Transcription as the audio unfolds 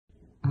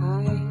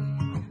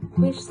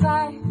Wish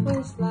life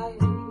was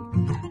like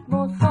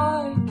more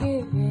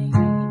forgiving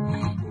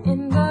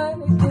in the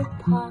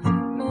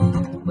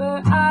department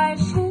where I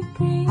should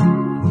bring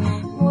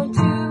more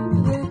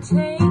to the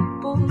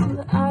table.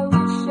 I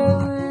wish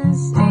I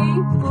was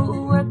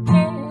able. What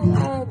can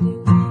I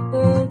do?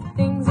 The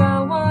things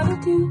I want to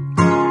do.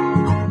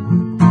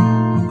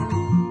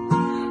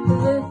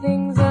 The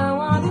things I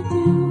want to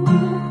do.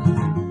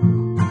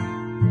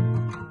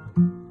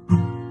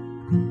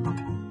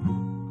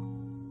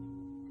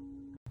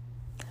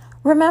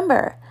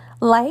 Remember,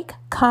 like,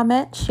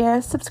 comment,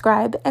 share,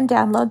 subscribe, and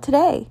download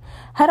today.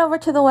 Head over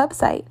to the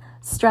website,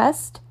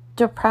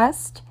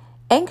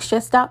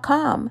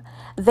 stresseddepressedanxious.com.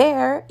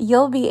 There,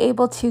 you'll be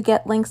able to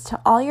get links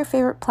to all your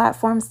favorite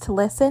platforms to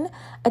listen.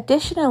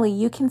 Additionally,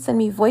 you can send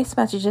me voice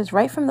messages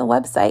right from the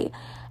website,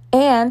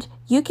 and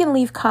you can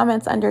leave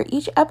comments under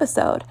each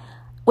episode,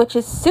 which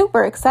is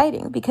super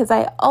exciting because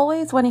I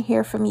always want to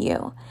hear from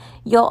you.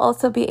 You'll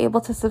also be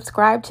able to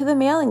subscribe to the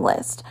mailing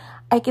list.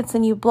 I can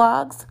send you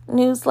blogs,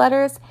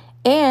 newsletters,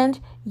 and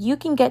you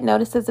can get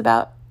notices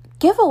about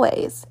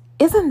giveaways.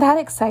 Isn't that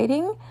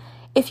exciting?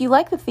 If you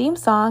like the theme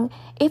song,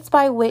 it's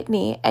by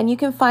Whitney, and you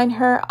can find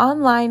her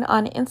online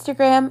on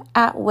Instagram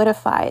at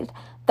Wittified.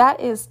 That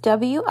is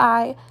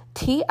WITIFIED.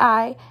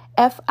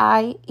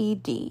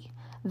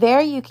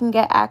 There you can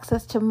get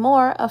access to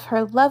more of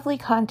her lovely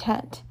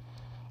content.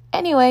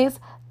 Anyways,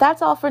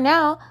 that's all for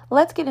now.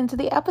 Let's get into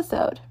the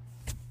episode.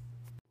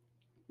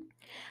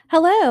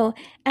 Hello,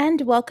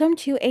 and welcome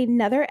to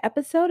another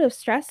episode of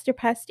Stressed,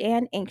 Depressed,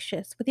 and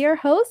Anxious with your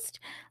host,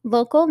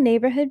 Local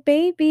Neighborhood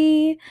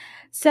Baby.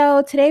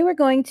 So today we're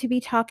going to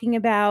be talking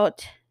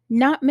about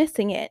not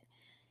missing it.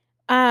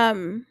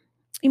 You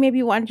may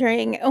be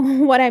wondering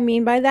what I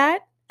mean by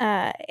that,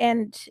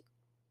 and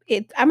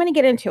I'm going to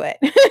get into it.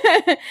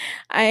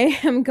 I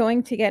am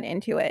going to get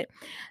into it.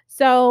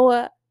 So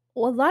a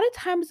lot of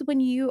times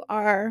when you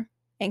are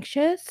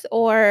anxious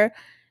or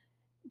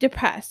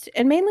depressed,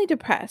 and mainly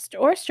depressed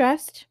or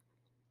stressed,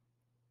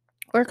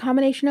 or a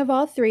combination of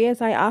all three,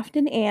 as I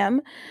often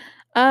am,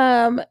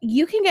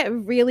 you can get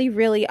really,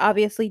 really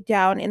obviously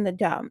down in the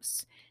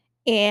dumps.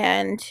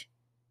 And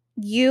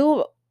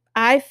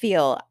I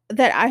feel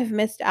that I've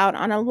missed out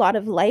on a lot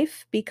of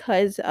life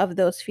because of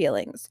those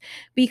feelings,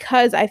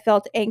 because I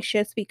felt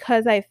anxious,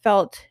 because I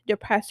felt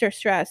depressed or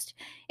stressed.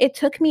 It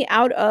took me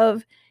out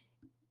of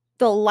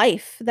the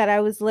life that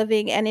I was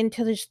living and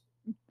into just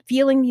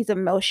feeling these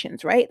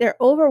emotions, right? They're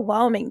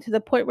overwhelming to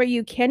the point where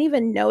you can't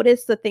even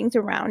notice the things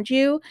around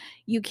you.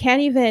 You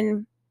can't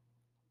even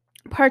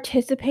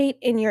participate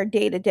in your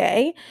day to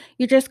day.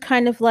 You're just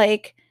kind of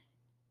like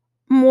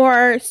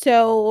more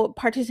so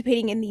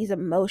participating in these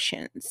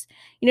emotions.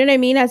 You know what I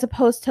mean? As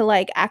opposed to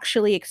like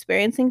actually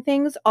experiencing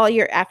things, all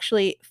you're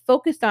actually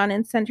focused on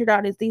and centered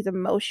on is these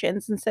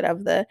emotions instead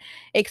of the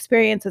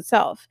experience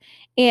itself.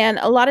 And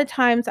a lot of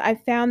times I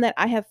found that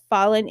I have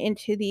fallen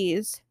into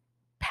these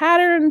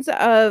patterns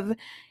of,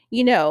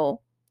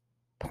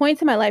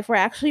 points in my life where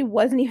I actually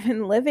wasn't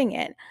even living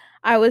it.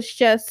 I was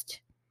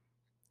just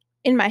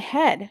in my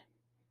head,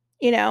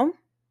 you know?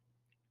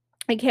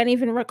 I can't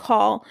even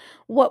recall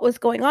what was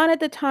going on at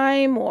the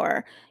time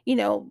or,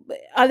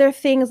 other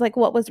things like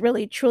what was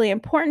really truly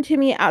important to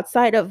me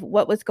outside of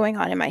what was going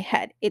on in my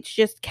head. It's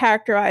just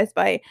characterized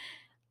by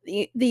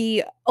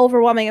the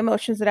overwhelming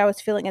emotions that I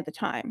was feeling at the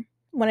time.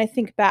 When I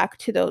think back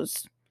to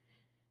those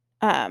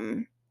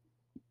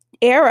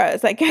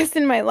eras, I guess,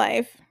 in my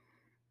life.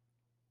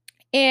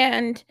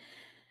 And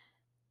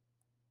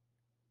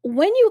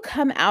when you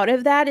come out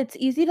of that, it's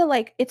easy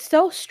to it's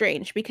so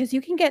strange because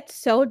you can get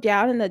so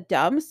down in the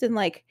dumps and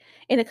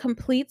in a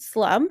complete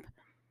slump.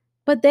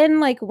 But then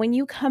when when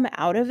you come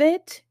out of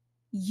it,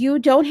 you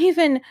don't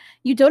even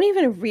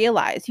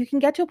realize. You can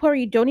get to a point where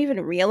you don't even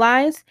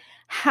realize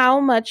how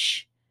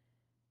much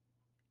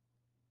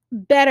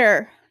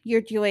better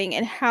you're doing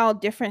and how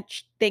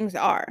different things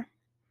are.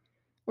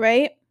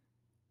 Right?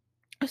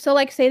 So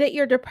say that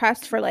you're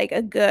depressed for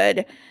a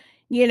good,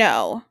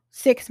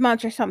 6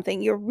 months or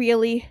something. You're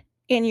really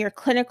in your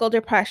clinical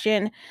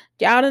depression,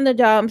 down in the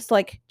dumps,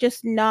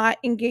 just not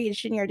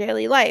engaged in your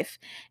daily life.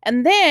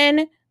 And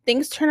then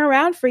things turn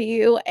around for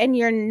you and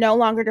you're no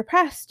longer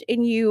depressed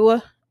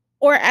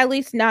or at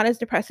least not as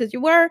depressed as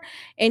you were,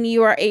 and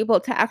you are able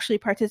to actually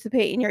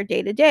participate in your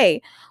day to day.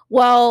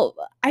 Well,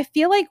 I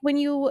feel like when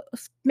you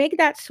make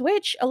that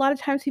switch, a lot of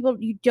times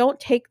you don't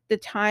take the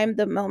time,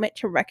 the moment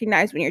to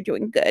recognize when you're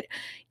doing good.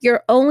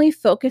 You're only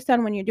focused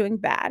on when you're doing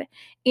bad.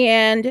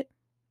 And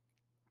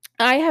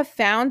I have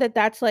found that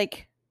that's a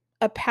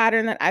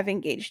pattern that I've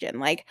engaged in.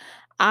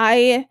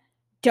 I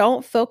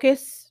don't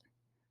focus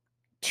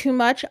too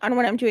much on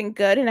when I'm doing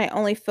good, and I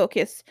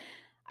focus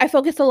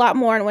a lot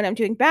more on when I'm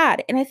doing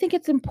bad. And I think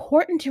it's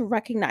important to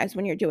recognize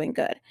when you're doing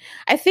good.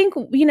 I think,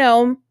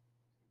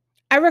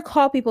 I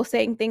recall people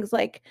saying things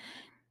like,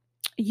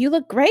 you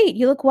look great,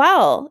 you look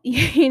well,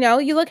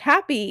 you look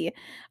happy.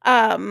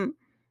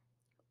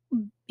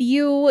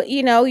 You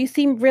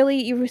seem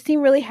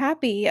really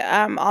happy.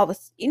 All of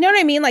us, you know what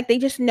I mean? They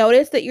just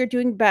notice that you're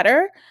doing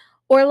better,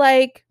 or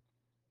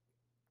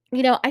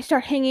I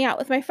start hanging out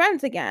with my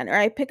friends again, or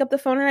I pick up the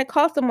phone and I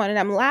call someone and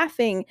I'm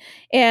laughing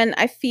and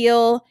I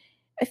feel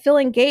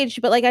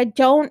engaged, but like I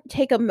don't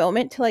take a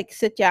moment to like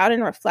sit down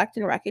and reflect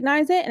and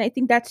recognize it. And I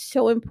think that's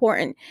so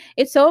important.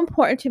 It's so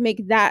important to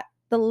make that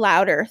the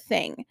louder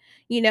thing,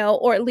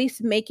 or at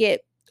least make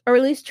it, or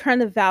at least turn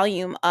the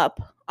volume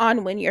up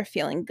on when you're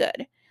feeling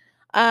good.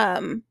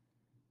 Um,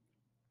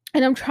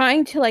 and I'm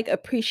trying to like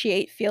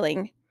appreciate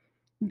feeling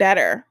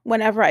better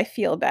whenever I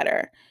feel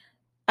better.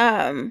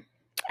 Um,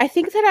 I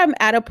think that I'm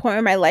at a point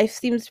where my life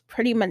seems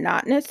pretty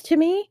monotonous to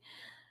me.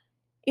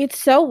 It's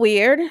so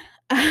weird.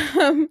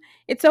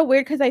 It's so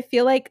weird because I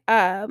feel like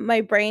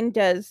my brain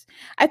does.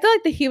 I feel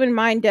like the human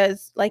mind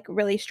does like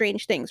really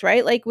strange things,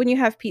 right? Like when you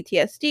have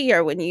PTSD,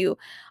 or when you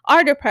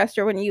are depressed,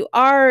 or when you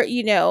are,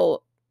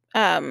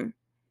 um,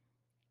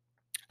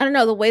 I don't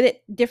know, the way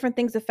that different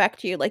things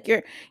affect you. Like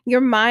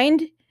your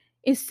mind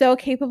is so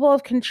capable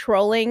of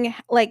controlling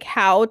like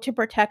how to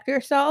protect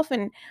yourself,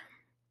 and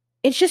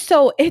it's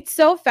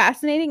so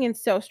fascinating and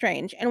so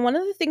strange. And one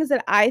of the things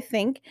that I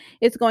think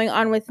is going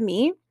on with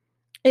me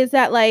is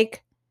that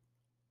like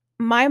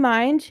my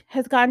mind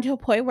has gotten to a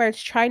point where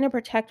it's trying to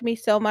protect me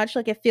so much.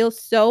 Like I feel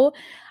so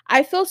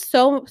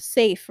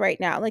safe right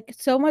now, like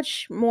so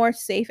much more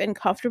safe and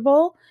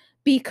comfortable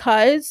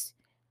because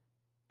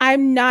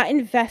I'm not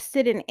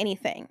invested in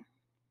anything.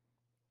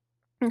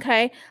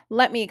 Okay,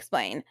 let me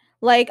explain.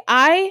 Like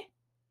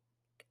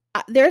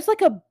there's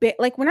like a bit,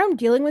 like when I'm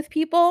dealing with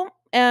people,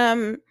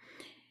 or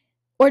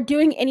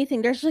doing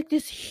anything, there's like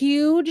this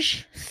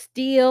huge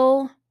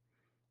steel,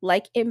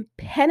 like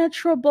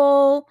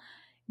impenetrable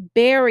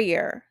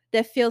barrier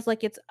that feels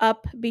like it's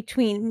up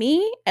between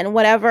me and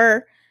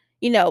whatever,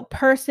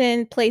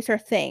 person, place, or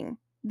thing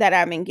that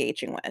I'm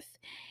engaging with.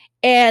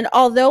 And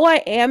although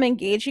I am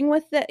engaging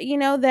with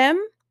them,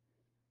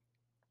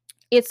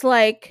 it's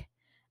like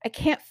I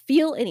can't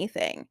feel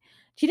anything.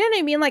 Do you know what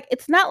I mean? Like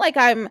it's not like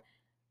I'm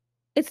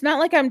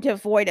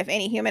devoid of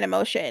any human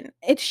emotion.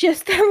 It's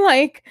just that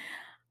like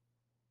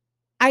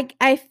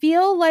I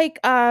feel like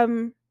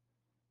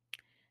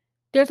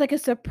there's like a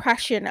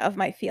suppression of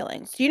my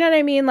feelings. Do you know what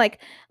I mean?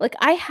 Like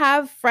I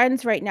have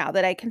friends right now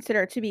that I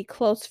consider to be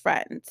close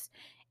friends.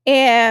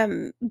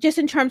 And just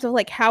in terms of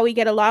like how we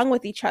get along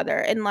with each other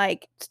and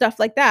like stuff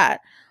like that.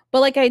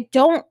 But like I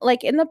don't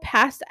like in the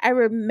past I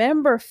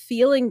remember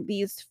feeling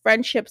these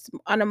friendships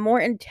on a more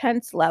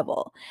intense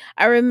level.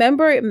 I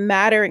remember it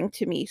mattering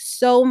to me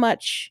so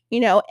much,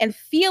 and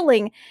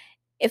feeling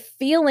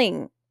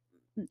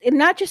and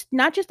not just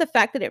the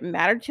fact that it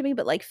mattered to me,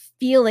 but like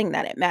feeling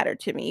that it mattered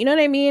to me. You know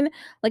what I mean?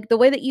 Like the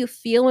way that you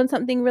feel when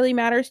something really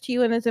matters to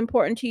you and is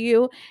important to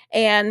you.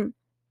 And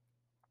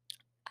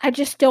I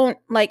just don't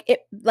like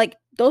it. Like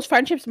those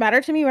friendships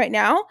matter to me right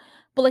now,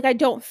 but like I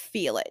don't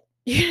feel it.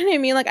 You know what I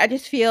mean? Like I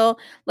just feel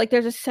like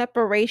there's a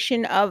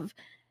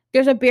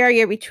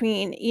barrier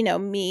between,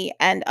 me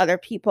and other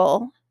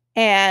people.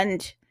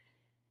 And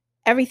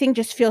everything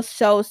just feels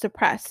so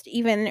suppressed,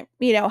 even,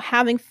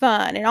 having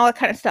fun and all that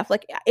kind of stuff.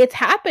 Like it's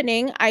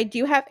happening. I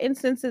do have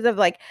instances of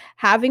like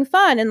having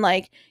fun and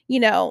like,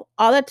 all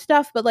that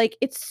stuff, but like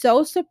it's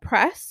so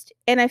suppressed.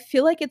 And I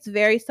feel like it's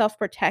very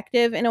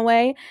self-protective in a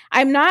way.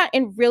 I'm not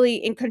really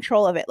in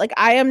control of it. Like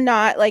I am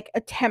not like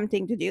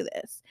attempting to do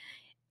this.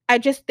 I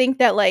just think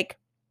that like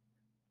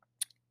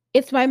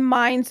it's my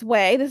mind's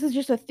way. This is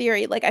just a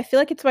theory. Like I feel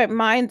like it's my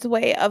mind's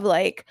way of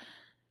like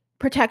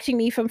protecting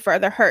me from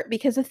further hurt,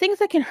 because the things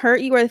that can hurt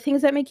you are the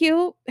things that make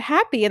you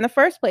happy in the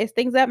first place,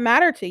 things that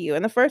matter to you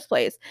in the first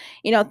place,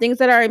 things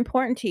that are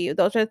important to you.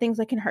 Those are the things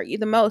that can hurt you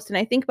the most. And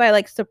I think by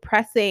like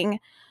suppressing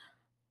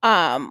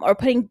or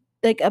putting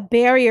like a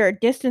barrier,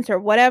 distance, or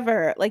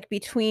whatever, like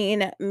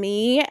between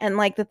me and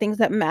like the things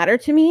that matter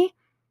to me,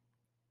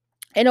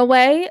 in a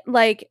way,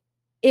 like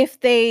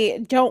if they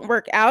don't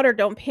work out or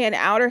don't pan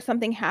out or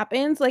something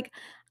happens, like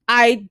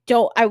I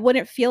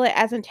wouldn't feel it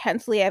as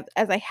intensely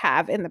as I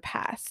have in the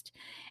past.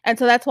 And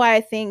so that's why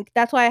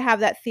I have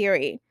that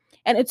theory.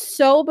 And it's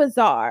so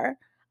bizarre.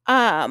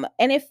 And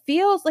it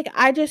feels like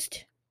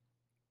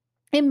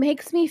it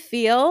makes me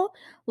feel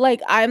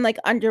like I'm like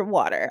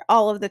underwater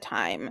all of the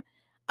time.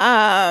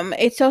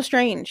 It's so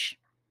strange.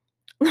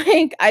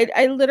 Like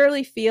I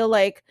literally feel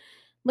like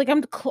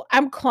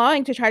I'm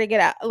clawing to try to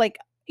get out, like,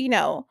 you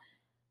know,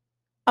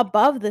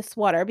 above this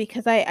water,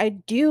 because I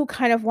do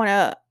kind of want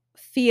to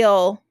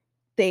feel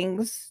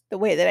things the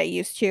way that I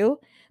used to.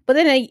 But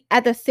then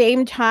at the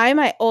same time,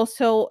 I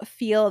also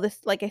feel this,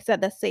 like I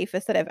said, the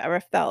safest that I've ever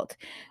felt,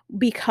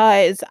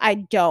 because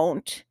I'm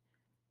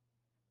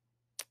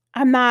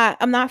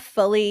not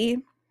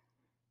fully,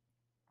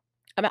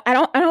 I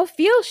don't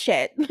feel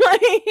shit.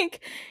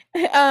 Like,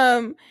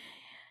 um,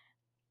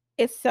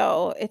 it's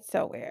so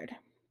weird.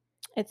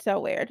 It's so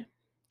weird.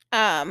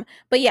 But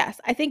yes,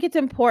 I think it's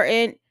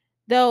important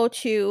though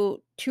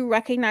to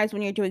recognize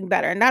when you're doing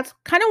better. And that's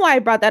kind of why I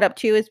brought that up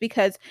too, is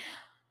because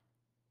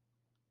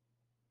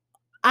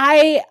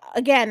I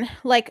again,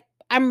 like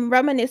I'm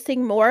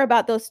reminiscing more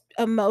about those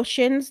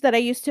emotions that I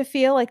used to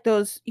feel, like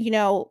those,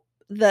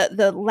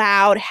 the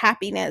loud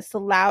happiness, the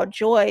loud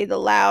joy, the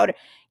loud,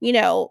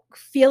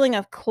 feeling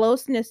of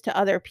closeness to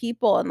other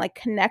people and like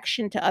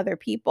connection to other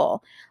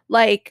people.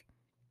 Like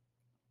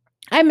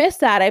I miss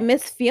that. I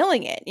miss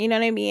feeling it. You know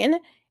what I mean?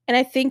 And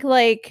I think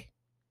like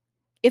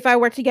if I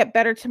were to get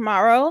better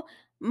tomorrow,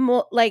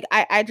 like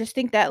I just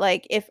think that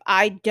like if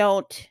I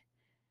don't,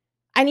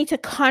 I need to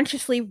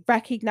consciously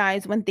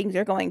recognize when things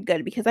are going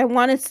good because I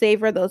want to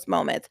savor those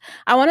moments.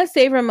 I want to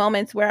savor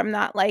moments where I'm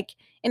not like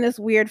in this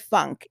weird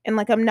funk and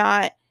like I'm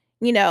not,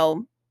 you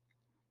know,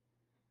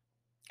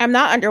 I'm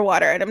not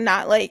underwater and I'm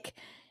not like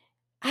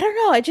I don't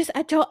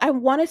know. I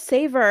want to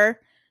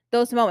savor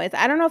those moments.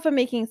 I don't know if I'm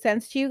making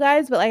sense to you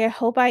guys, but like I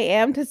hope I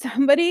am to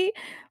somebody.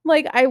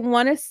 Like I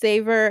want to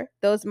savor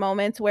those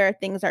moments where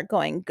things are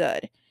going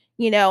good.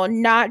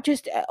 Not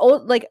just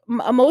like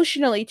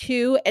emotionally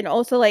too, and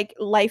also like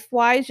life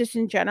wise, just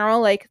in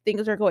general, like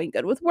things are going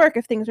good with work.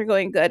 If things are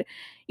going good,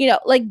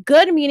 like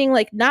good meaning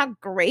like not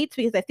great,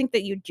 because I think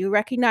that you do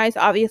recognize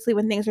obviously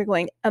when things are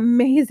going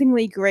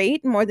amazingly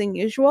great, more than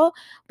usual.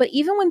 But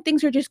even when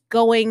things are just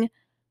going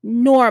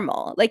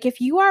normal. Like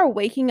if you are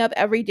waking up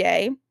every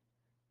day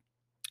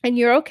and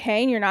you're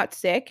okay and you're not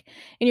sick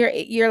and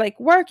you're like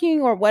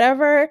working or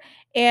whatever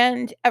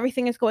and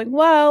everything is going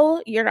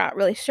well, you're not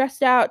really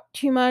stressed out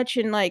too much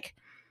and like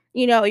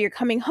you're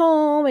coming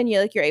home and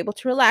you're able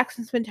to relax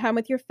and spend time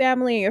with your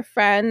family and your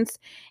friends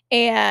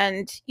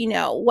and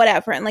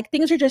whatever and like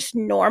things are just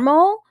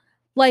normal.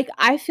 Like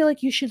I feel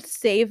like you should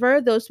savor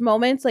those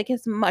moments like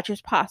as much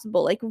as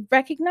possible. Like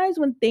recognize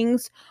when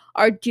things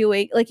are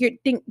doing like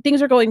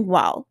things are going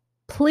well.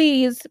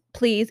 Please,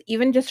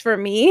 even just for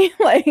me,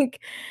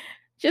 like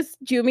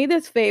just do me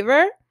this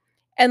favor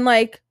and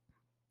like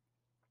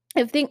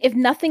if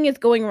nothing is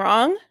going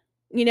wrong,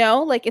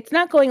 like it's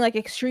not going like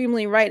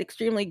extremely right,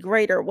 extremely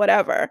great or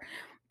whatever,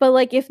 but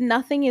like if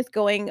nothing is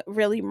going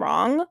really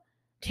wrong,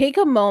 take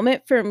a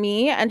moment for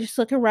me and just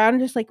look around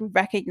and just like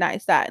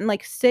recognize that and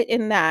like sit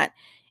in that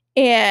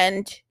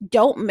and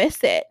don't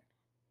miss it.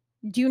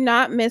 Do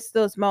not miss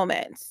those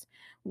moments,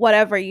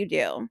 whatever you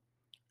do.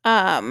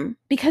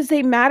 Because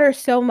they matter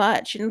so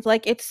much and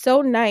like it's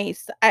so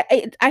nice.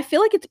 I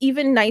feel like it's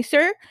even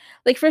nicer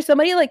like for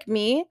somebody like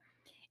me,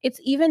 it's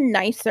even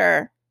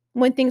nicer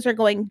when things are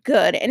going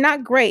good and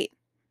not great,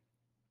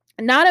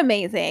 not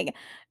amazing,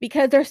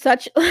 because there's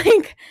such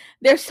like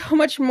there's so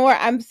much more.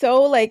 I'm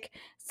so like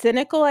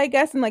cynical, I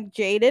guess, and like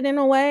jaded in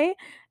a way,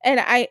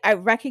 and I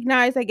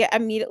recognize I get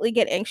immediately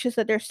get anxious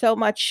that there's so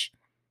much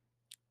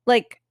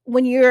like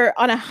when you're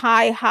on a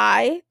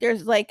high,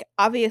 there's like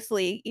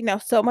obviously,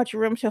 so much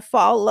room to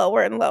fall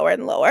lower and lower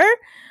and lower.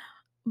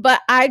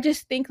 But I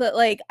just think that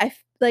like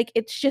like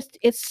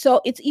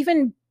it's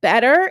even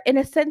better in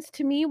a sense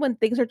to me when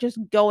things are just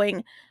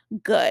going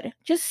good.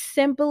 Just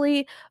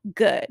simply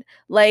good.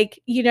 Like,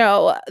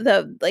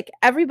 the like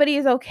everybody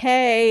is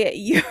okay.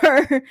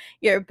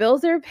 Your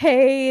bills are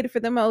paid for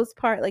the most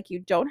part. Like you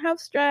don't have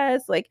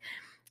stress. Like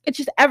it's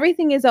just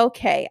everything is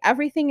okay.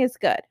 Everything is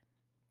good.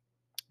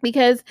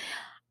 Because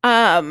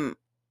I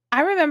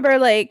remember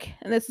like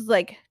and this is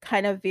like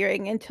kind of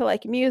veering into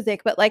like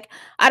music, but like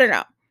I don't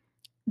know.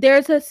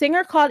 There's a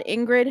singer called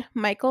Ingrid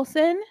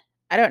Michaelson.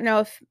 I don't know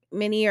if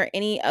many or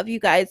any of you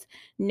guys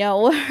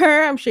know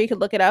her. I'm sure you could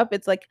look it up.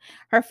 It's like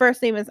her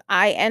first name is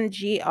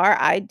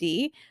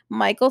Ingrid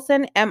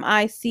Michaelson,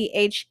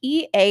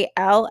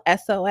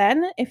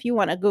 Michealson, if you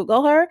want to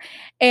Google her.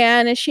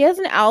 And she has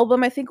an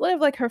album. I think one of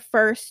like her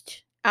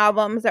first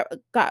albums that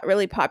got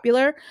really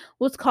popular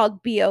was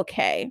called Be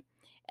Okay.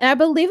 And I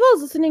believe I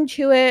was listening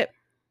to it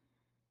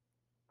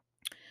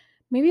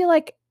maybe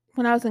like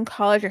when I was in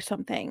college or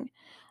something.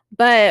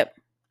 But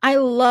I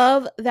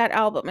love that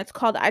album. It's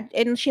called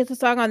and she has a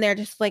song on there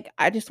just like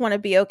I just want to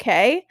be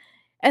okay.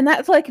 And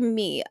that's like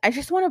me. I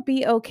just want to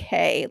be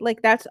okay.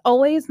 Like that's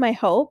always my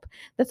hope.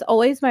 That's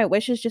always my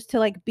wish is just to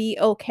like be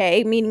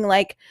okay, meaning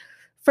like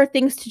for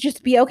things to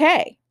just be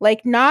okay.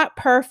 Like not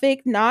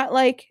perfect, not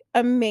like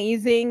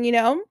amazing.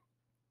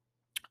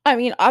 I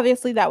mean,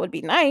 obviously that would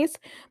be nice,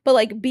 but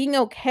like being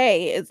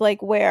okay is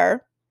like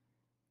where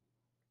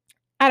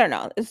I don't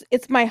know.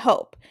 It's my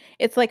hope.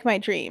 It's like my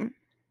dream.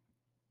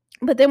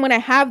 But then when I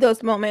have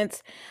those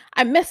moments,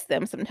 I miss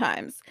them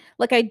sometimes.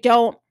 Like I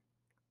don't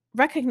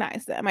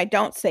recognize them. I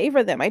don't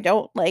savor them. I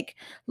don't like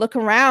look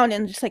around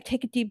and just like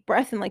take a deep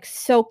breath and like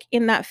soak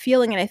in that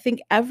feeling. And I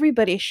think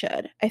everybody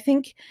should. I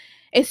think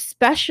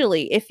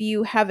especially if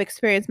you have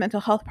experienced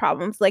mental health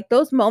problems, like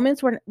those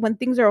moments when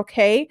things are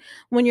okay,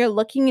 when you're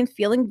looking and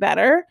feeling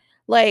better,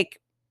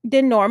 like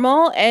than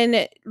normal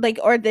and like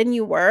or than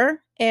you were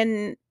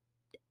and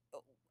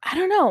I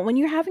don't know, when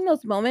you're having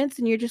those moments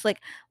and you're just like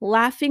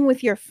laughing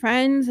with your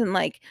friends and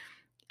like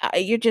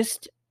you're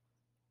just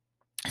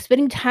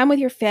spending time with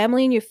your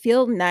family and you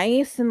feel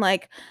nice and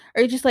like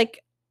or you're just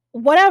like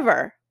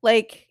whatever,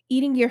 like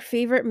eating your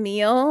favorite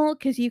meal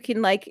because you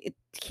can like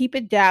keep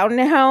it down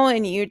now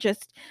and you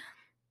just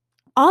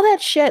all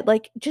that shit,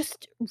 like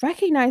just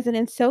recognize it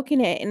and soak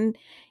in it. And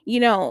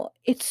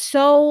it's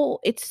so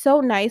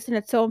nice and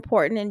it's so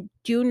important. And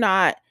do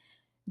not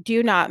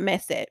do not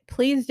miss it.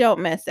 Please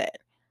don't miss it.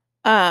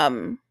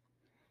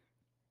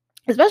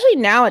 Especially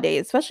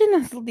nowadays, especially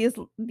in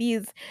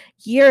these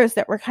years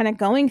that we're kind of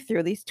going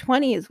through, these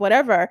 20s,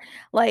 whatever,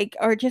 like,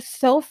 are just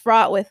so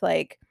fraught with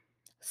like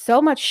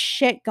so much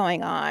shit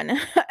going on.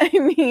 I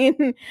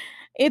mean,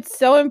 it's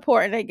so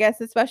important, I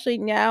guess, especially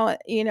now,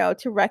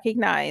 to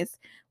recognize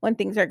when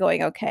things are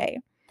going okay.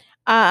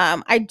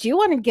 I do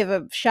want to give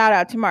a shout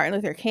out to Martin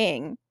Luther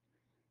King.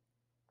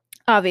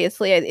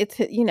 Obviously, it's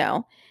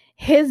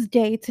his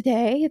day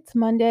today. It's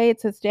Monday.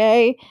 It's his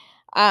day.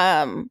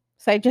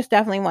 So I just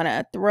definitely want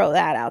to throw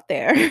that out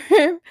there.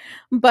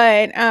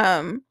 But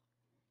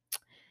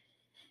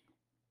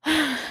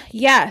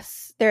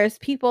yes, there's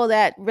people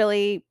that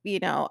really,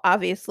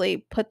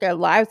 obviously put their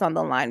lives on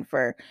the line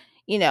for,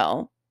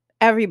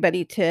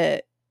 everybody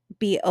to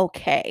be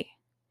okay.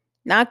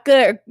 Not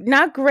good,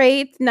 not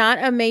great, not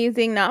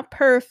amazing, not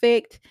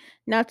perfect,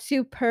 not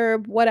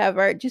superb,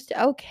 whatever, just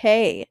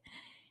okay.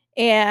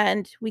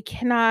 And we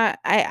cannot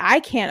I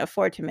can't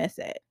afford to miss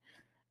it.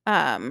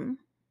 Um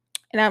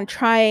and I'm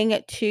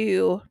trying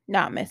to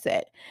not miss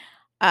it.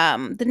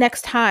 The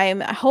next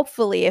time,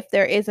 hopefully, if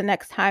there is a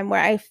next time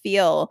where I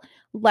feel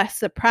less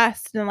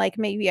suppressed and like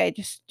maybe I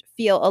just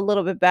feel a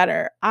little bit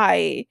better,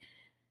 I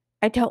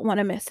don't want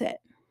to miss it.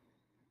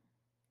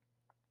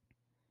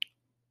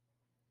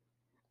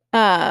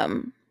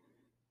 Um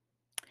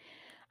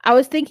I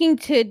was thinking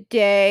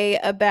today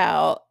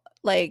about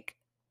like,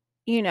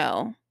 you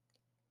know,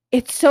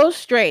 it's so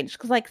strange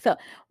because like so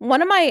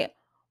one of my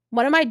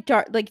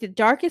dark like the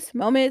darkest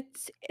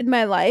moments in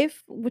my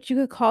life, which you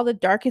could call the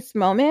darkest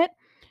moment,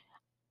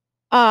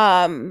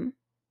 um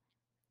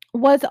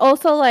was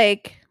also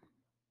like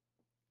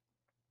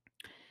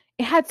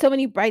it had so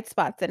many bright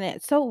spots in it.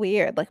 It's so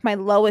weird. Like my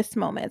lowest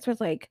moments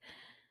was like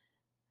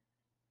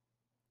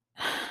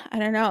I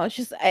don't know. It's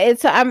just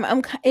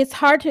it's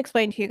hard to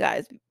explain to you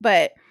guys,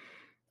 but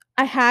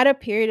I had a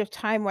period of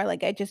time where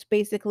like I just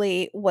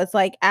basically was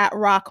like at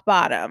rock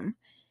bottom.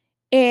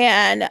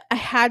 And I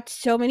had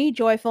so many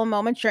joyful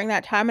moments during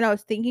that time. And I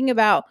was thinking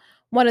about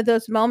one of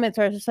those moments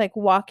where I was just like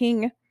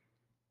walking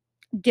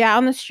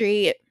down the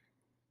street.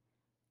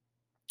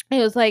 It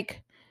was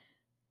like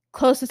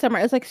close to summer.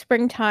 It was like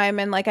springtime.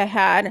 And like I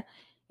had,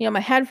 my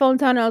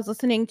headphones on. I was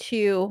listening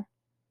to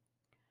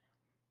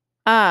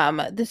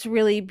this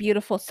really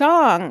beautiful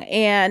song.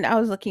 And I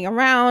was looking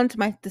around.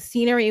 The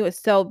scenery was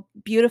so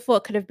beautiful.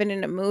 It could have been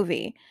in a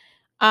movie.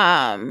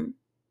 Um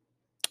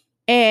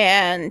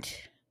and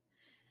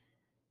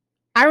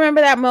I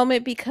remember that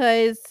moment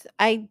because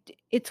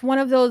it's one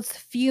of those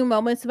few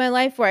moments in my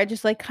life where I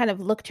just like kind of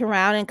looked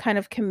around and kind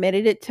of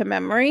committed it to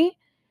memory.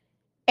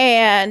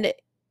 And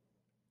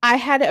I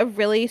had a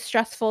really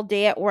stressful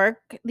day at work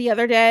the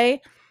other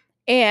day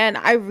and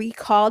I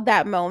recalled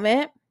that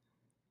moment.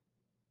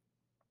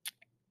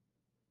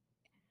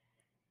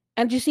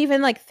 And just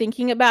even like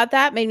thinking about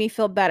that made me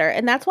feel better.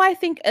 And that's why I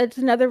think it's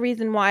another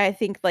reason why I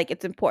think like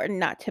it's important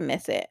not to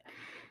miss it.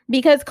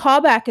 Because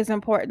callback is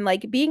important.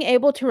 Like being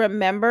able to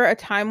remember a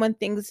time when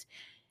things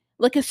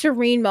like a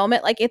serene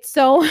moment. Like it's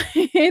so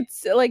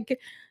it's like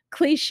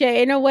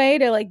cliche in a way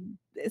to like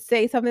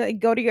say something like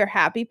go to your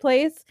happy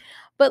place.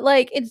 But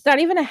like it's not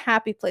even a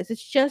happy place.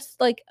 It's just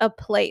like a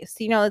place.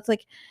 It's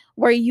like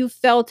where you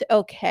felt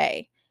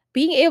okay.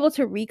 Being able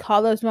to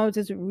recall those moments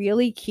is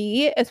really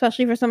key,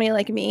 especially for somebody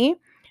like me,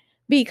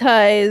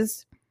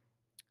 because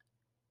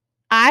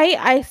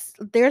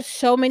there's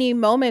so many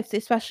moments,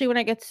 especially when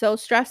I get so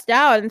stressed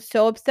out and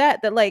so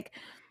upset that like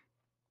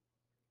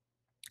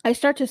I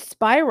start to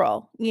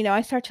spiral,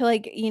 I start to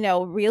like,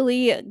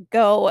 really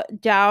go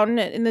down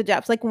in the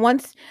depths. Like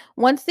once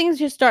things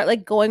just start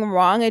like going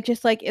wrong, it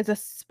just like is a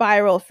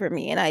spiral for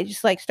me. And I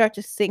just like start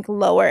to sink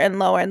lower and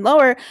lower and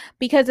lower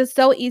because it's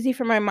so easy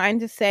for my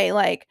mind to say,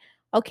 like,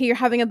 okay, you're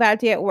having a bad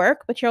day at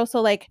work, but you're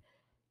also like,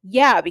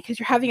 yeah, because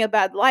you're having a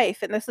bad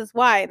life, and this is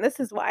why, and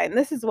this is why, and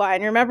this is why.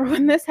 And you remember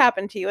when this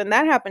happened to you and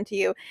that happened to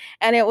you,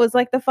 and it was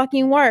like the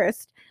fucking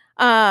worst.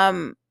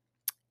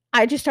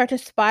 I just start to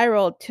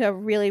spiral to a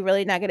really,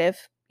 really negative,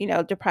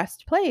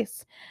 depressed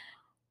place.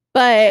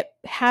 But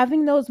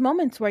having those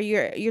moments where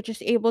you're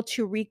just able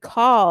to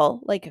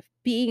recall like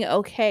being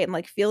okay and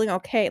like feeling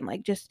okay and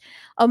like just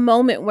a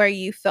moment where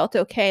you felt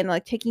okay and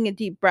like taking a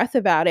deep breath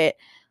about it,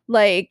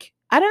 like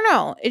I don't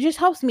know, it just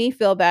helps me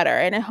feel better.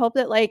 And I hope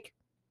that like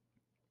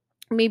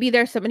maybe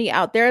there's somebody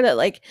out there that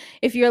like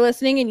if you're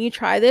listening and you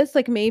try this,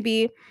 like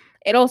maybe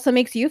it also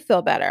makes you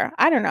feel better.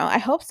 I don't know. I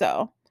hope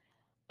so.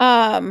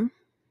 Um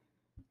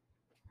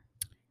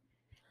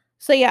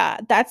So yeah,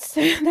 that's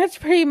that's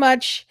pretty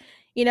much,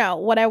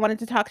 what I wanted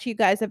to talk to you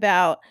guys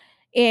about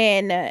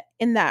in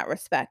that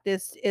respect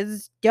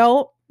is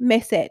don't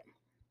miss it.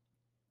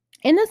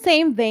 In the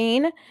same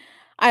vein,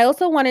 I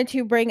also wanted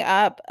to bring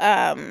up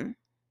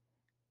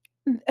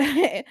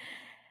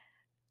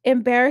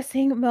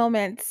embarrassing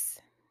moments.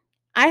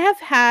 I have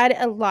had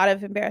a lot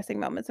of embarrassing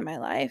moments in my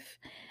life.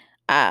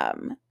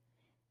 Um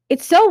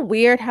it's so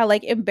weird how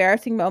like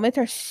embarrassing moments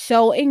are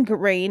so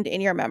ingrained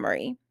in your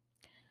memory.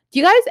 Do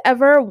you guys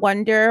ever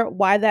wonder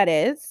why that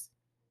is?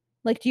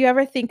 Like, do you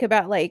ever think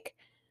about like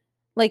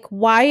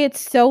why it's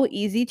so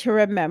easy to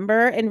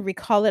remember and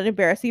recall an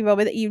embarrassing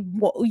moment that you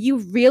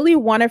really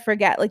want to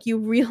forget, like you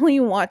really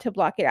want to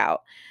block it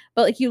out,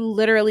 but like you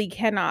literally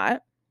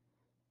cannot?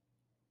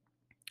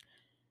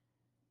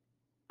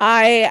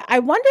 I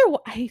wonder,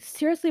 I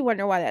seriously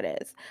wonder why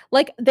that is.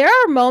 Like there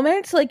are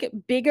moments, like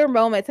bigger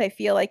moments, I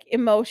feel like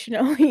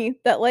emotionally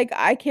that like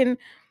I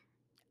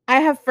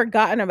have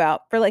forgotten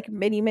about for like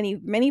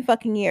many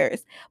fucking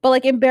years. But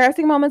like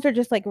embarrassing moments are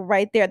just like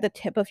right there at the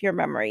tip of your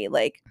memory.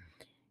 Like,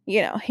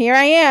 here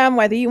I am,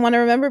 whether you want to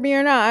remember me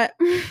or not.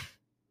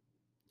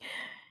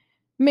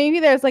 Maybe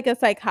there's like a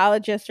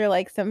psychologist or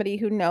like somebody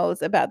who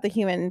knows about the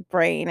human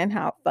brain and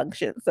how it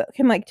functions that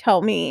can like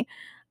tell me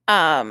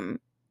um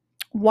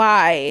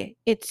why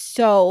it's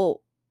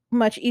so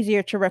much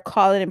easier to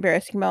recall an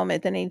embarrassing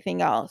moment than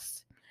anything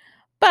else.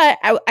 But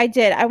I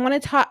did want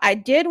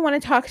to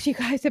talk to you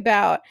guys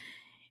about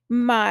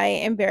my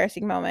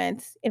embarrassing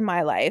moments in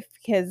my life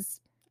because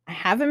I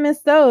haven't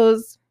missed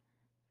those.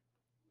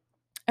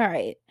 All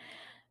right.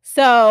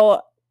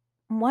 So,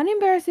 one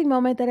embarrassing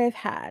moment that I've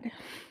had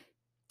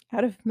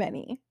out of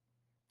many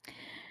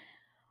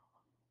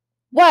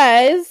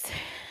was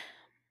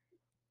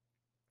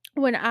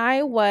when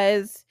I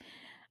was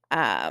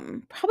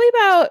probably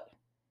about,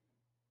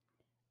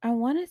 I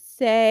want to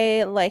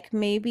say like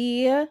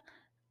maybe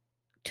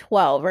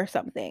 12 or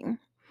something.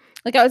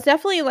 Like I was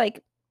definitely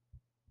like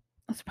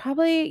I was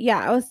probably yeah,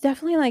 I was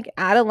definitely like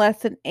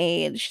adolescent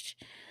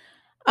aged.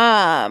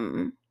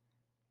 Um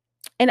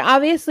and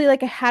obviously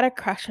like I had a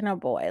crush on a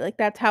boy. Like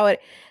that's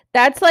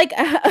like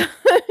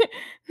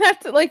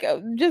that's like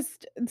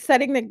just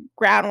setting the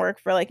groundwork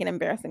for like an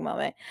embarrassing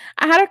moment.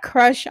 I had a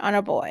crush on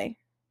a boy.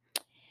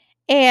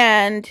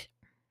 And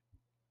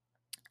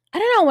I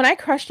don't know, when I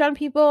crushed on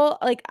people,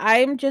 like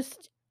I'm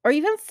just, or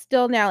even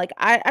still now, like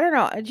I don't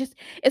know, I just,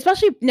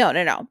 especially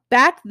no.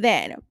 Back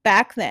then,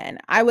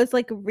 I was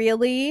like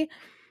really,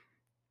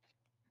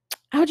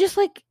 I was just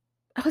like,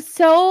 I was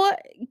so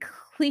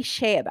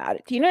cliche about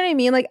it. Do you know what I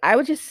mean? Like I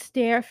would just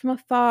stare from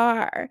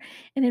afar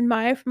and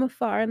admire from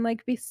afar and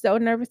like be so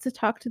nervous to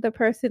talk to the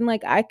person.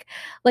 Like I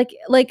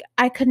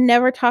could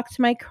never talk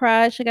to my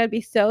crush. Like I'd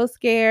be so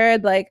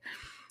scared. Like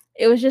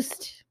it was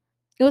just,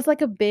 it was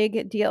like a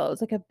big deal. It was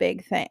like a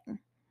big thing.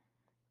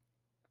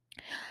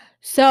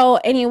 So,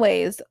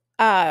 anyways,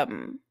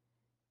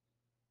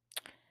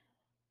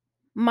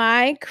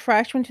 my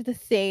crush went to the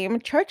same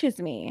church as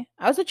me.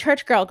 I was a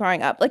church girl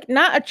growing up. Like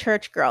not a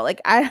church girl.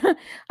 Like I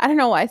I don't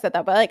know why I said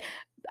that, but like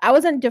I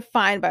wasn't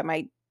defined by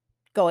my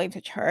going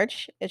to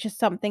church. It's just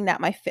something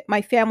that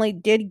my family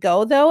did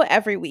go though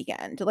every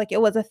weekend. Like it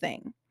was a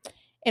thing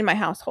in my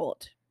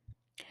household.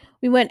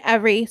 We went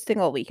every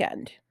single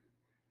weekend.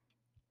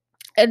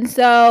 And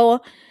so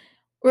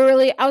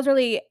I was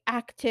really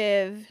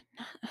active.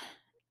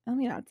 Let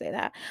me not say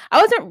that.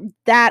 I wasn't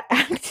that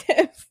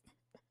active.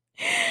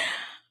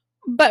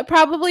 But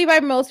probably by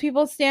most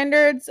people's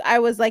standards, I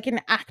was like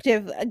an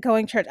active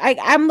going church.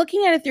 I'm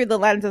looking at it through the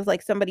lens of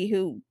like somebody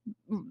who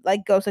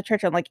like goes to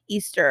church on like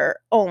Easter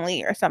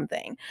only or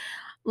something.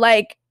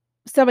 Like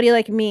somebody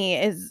like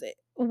me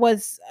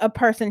was a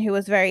person who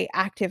was very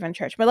active in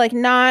church, but like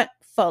not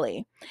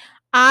fully.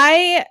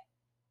 I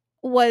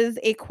was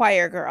a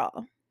choir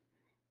girl.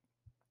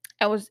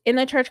 I was in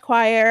the church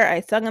choir. I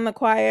sung in the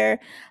choir.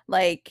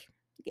 Like,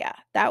 yeah,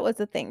 that was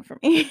a thing for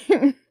me.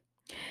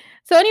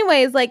 So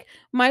anyways, like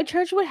my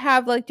church would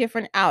have like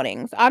different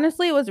outings.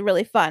 Honestly, it was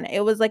really fun. It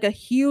was like a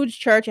huge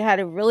church. It had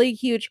a really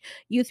huge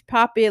youth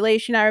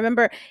population. I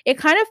remember it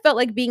kind of felt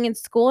like being in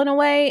school in a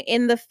way,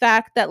 in the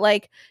fact that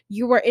like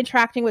you were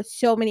interacting with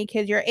so many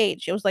kids your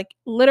age. It was like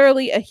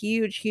literally a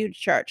huge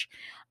church.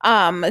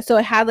 So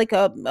it had like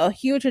a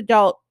huge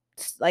adult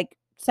like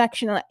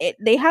section.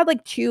 They had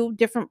like two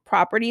different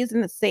properties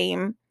in the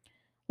same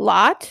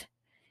lot,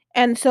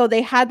 and so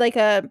they had like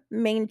a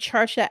main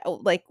church that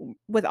like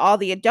with all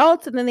the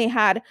adults, and then they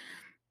had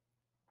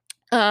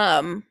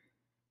um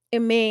a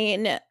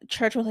main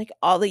church with like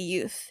all the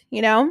youth.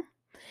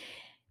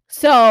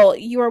 So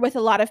you were with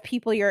a lot of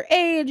people your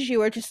age, you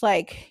were just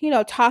like,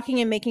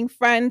 talking and making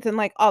friends and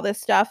like all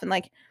this stuff, and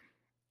like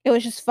it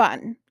was just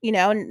fun.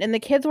 And the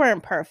kids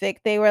weren't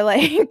perfect. They were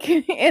like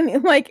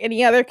like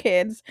any other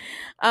kids.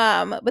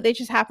 But they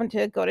just happened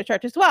to go to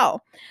church as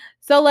well.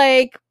 So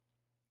like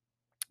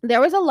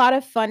there was a lot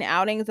of fun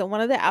outings, and one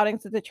of the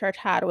outings that the church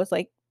had was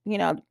like,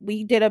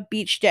 we did a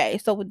beach day.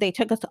 So they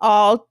took us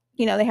all,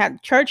 they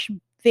had church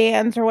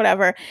vans or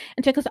whatever,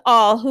 and took us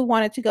all who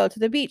wanted to go to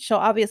the beach. So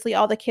obviously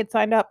all the kids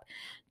signed up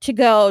to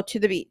go to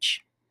the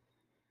beach.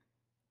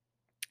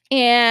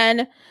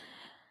 And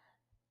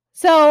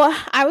so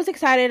I was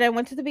excited. I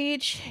went to the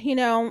beach,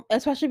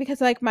 especially because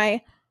like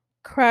my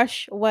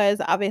crush was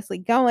obviously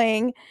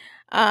going.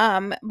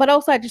 But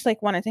also I just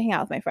like wanted to hang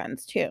out with my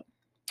friends too.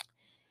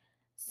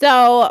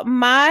 So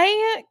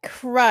my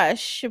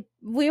crush,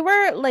 we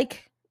were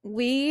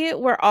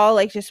all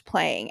like just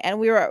playing, and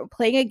we were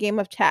playing a game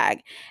of tag.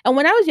 And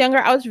when I was younger,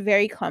 I was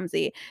very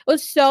clumsy. It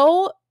was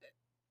so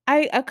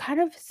I kind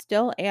of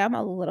still am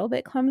a little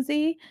bit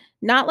clumsy,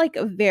 not like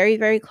very,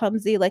 very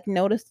clumsy, like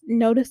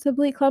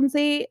noticeably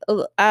clumsy,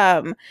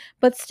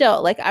 but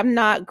still, like I'm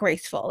not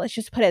graceful. Let's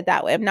just put it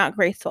that way. I'm not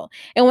graceful.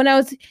 And when I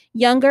was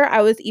younger,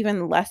 I was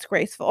even less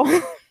graceful.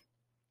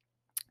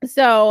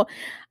 So,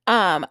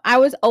 I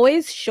was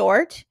always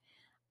short.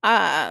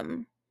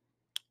 Um,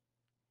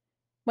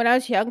 when I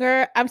was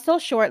younger, I'm still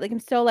short. Like I'm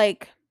still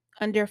like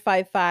under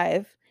 5'5".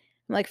 I'm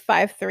like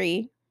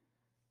 5'3".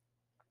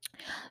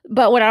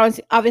 But when I was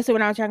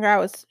younger, I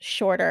was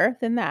shorter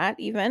than that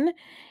even.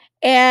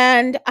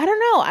 And I don't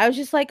know, I was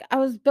just like I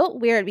was built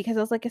weird because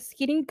I was like a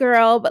skinny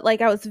girl, but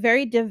like I was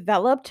very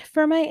developed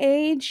for my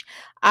age.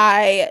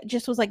 I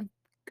just was like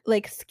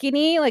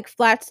skinny, like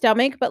flat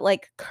stomach, but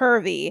like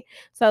curvy.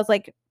 So I was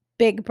like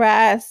big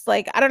breasts,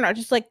 like I don't know,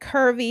 just like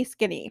curvy,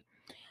 skinny.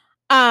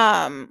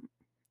 Um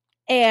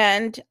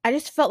and I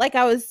just felt like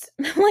I was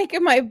like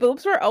my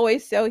boobs were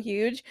always so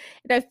huge,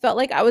 and I felt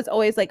like I was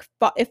always like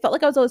it felt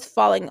like I was always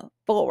falling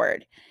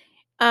forward.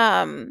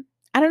 um,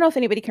 I don't know if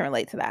anybody can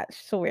relate to that. It's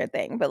just a weird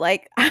thing, but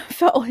like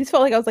always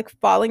felt like I was like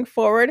falling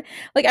forward.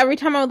 Like every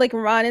time I would like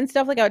run and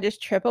stuff, like I would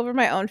just trip over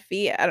my own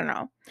feet. I don't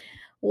know.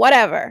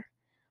 Whatever.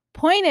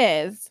 Point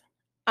is,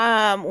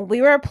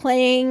 we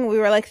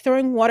were like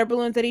throwing water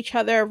balloons at each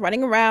other,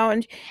 running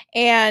around,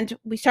 and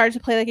we started to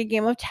play like a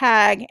game of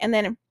tag, and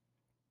then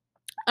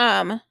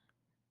um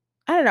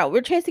I don't know,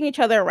 we're chasing each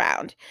other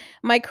around.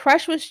 My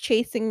crush was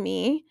chasing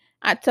me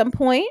at some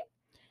point.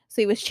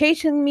 So he was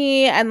chasing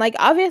me, and like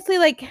obviously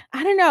like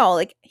I don't know,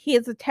 like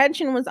his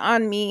attention was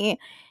on me.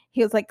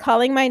 He was like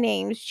calling my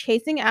names,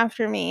 chasing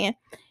after me.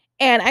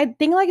 And I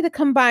think like the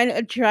combined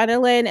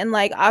adrenaline and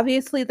like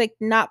obviously like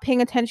not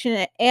paying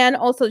attention and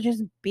also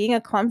just being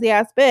a clumsy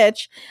ass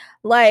bitch,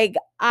 like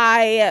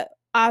I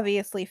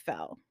obviously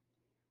fell.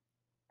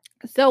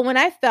 So when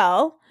I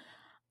fell,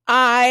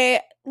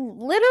 I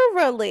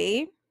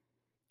literally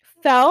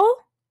fell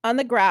on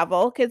the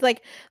gravel because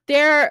like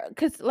there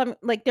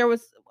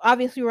was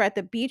obviously we were at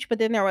the beach, but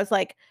then there was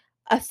like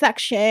a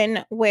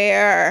section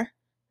where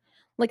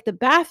like the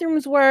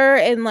bathrooms were,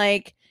 and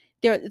like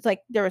there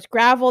was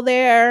gravel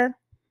there,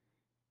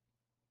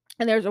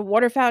 and there's a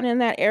water fountain in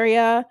that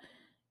area.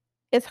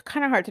 It's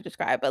kind of hard to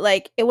describe, but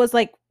like it was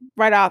like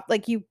right off,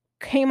 like you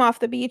came off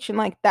the beach, and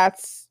like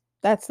that's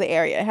the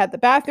area. It had the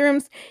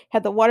bathrooms,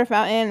 had the water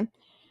fountain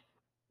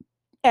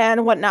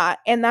and whatnot,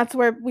 and that's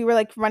where we were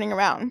like running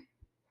around.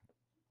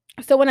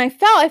 So when I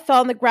fell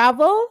on the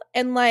gravel,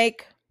 and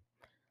like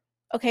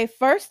okay,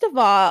 first of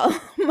all,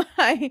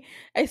 my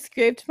I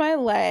scraped my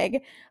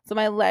leg, so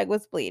my leg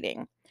was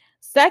bleeding.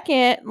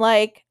 Second,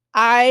 like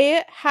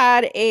I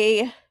had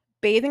a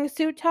bathing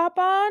suit top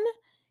on,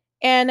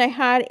 and I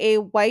had a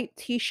white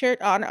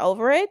t-shirt on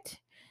over it.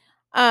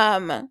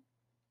 Um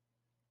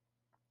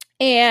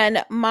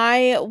and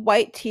my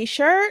white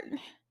t-shirt,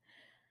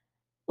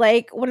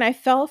 like when I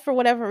fell for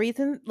whatever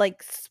reason,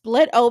 like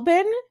split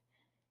open.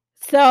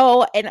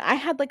 So, and I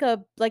had like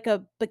a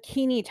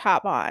bikini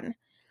top on.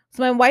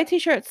 So my white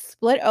t-shirt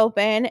split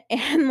open,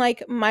 and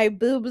like my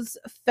boobs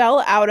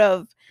fell out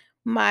of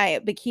my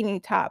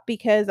bikini top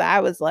because I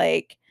was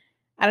like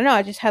I don't know,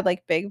 I just had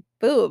like big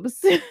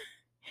boobs.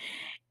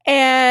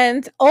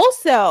 And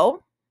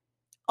also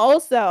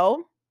I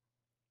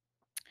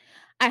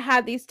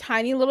had these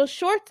tiny little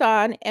shorts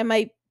on, and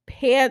my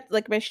pants,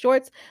 like my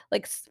shorts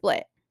like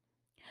split.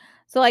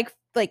 So like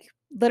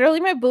literally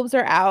my boobs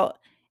are out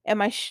and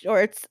my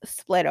shorts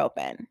split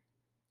open.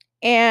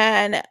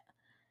 And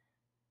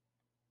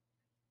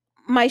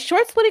my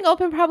short splitting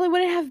open probably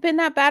wouldn't have been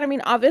that bad. I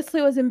mean, obviously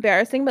it was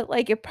embarrassing, but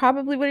like it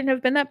probably wouldn't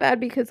have been that bad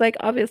because like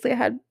obviously I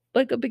had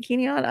like a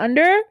bikini on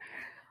under,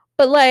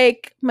 but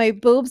like my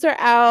boobs are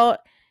out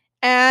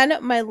and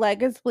my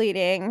leg is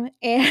bleeding,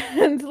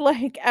 and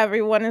like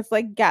everyone is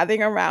like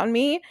gathering around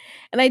me,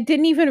 and I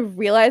didn't even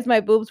realize my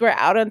boobs were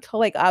out until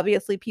like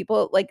obviously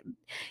people like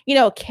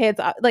kids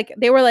like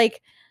they were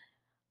like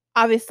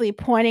obviously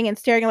pointing and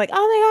staring like,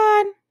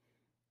 "Oh my god."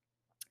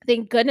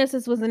 Thank goodness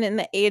this wasn't in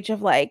the age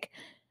of like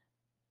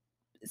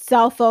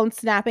cell phone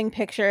snapping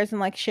pictures and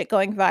like shit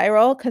going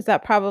viral, because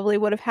that probably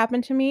would have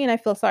happened to me, and I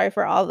feel sorry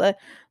for all the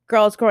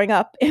girls growing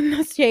up in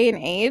this day and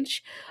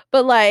age.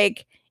 But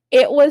like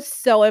it was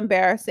so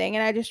embarrassing,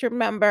 and I just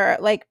remember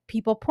like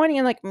people pointing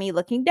and like me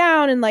looking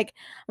down, and like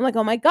I'm like,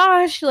 oh my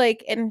gosh,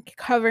 like, and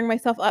covering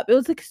myself up. It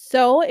was like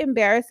so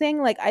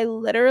embarrassing, like I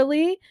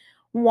literally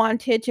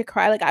wanted to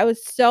cry. Like I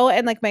was so,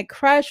 and like my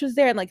crush was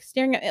there and like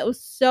staring at me. It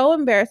was so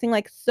embarrassing,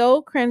 like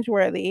so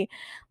cringeworthy.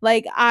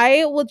 Like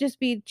I will just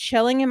be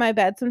chilling in my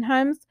bed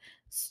sometimes,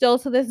 still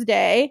to this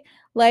day,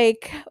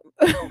 like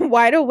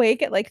wide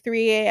awake at like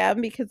 3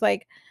 a.m. because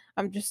like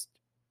I'm just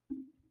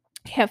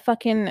can't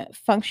fucking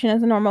function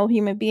as a normal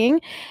human being.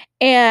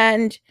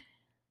 And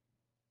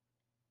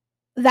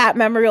that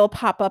memory will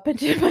pop up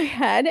into my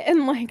head,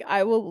 and like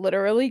I will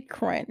literally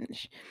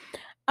cringe.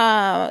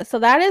 So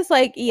that is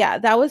like, yeah,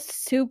 that was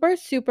super,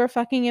 super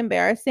fucking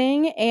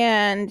embarrassing.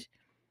 And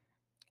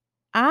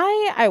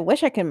I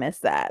wish I could miss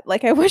that.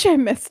 Like I wish I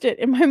missed it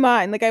in my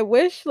mind. Like I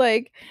wish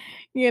like,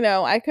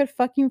 I could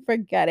fucking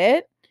forget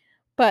it.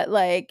 But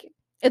like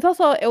it's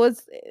also it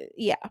was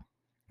yeah,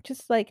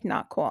 just like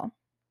not cool.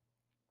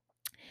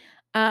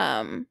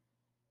 Um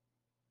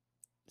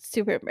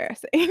Super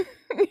embarrassing.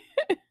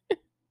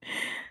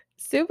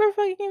 Super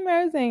fucking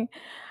embarrassing.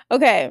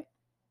 Okay.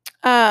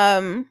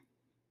 Um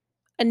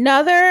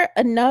another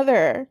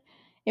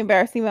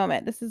embarrassing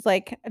moment. This is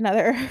like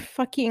another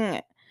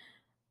fucking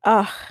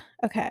ugh.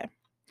 Okay.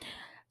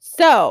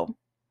 So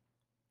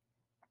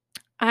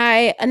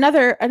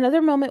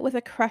another moment with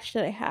a crush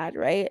that I had,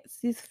 right? It's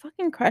these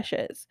fucking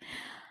crushes.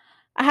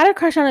 I had a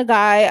crush on a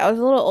guy. I was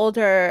a little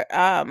older,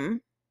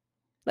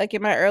 like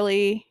in my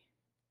early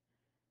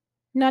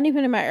not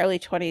even in my early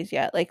 20s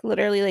yet, like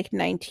literally like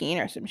 19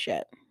 or some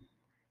shit.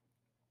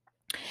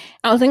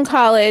 I was in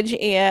college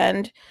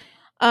and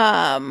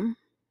um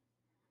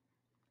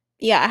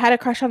yeah, I had a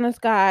crush on this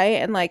guy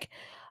and like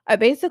I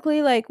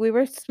basically like we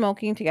were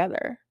smoking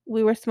together.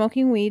 We were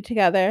smoking weed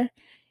together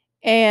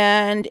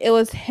and it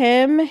was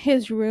him,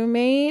 his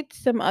roommate,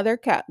 some other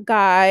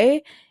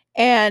guy,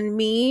 and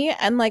me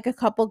and like a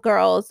couple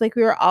girls. Like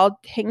we were all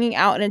hanging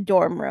out in a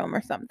dorm room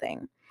or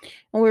something,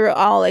 and we were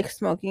all like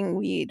smoking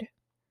weed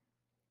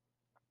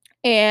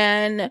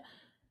and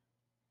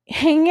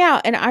hanging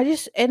out. And I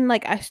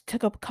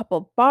took a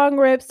couple bong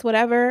rips,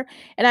 whatever.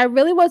 And I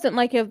really wasn't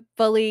like a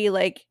fully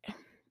like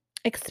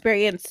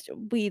experienced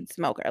weed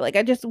smoker. Like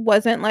I just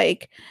wasn't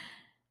like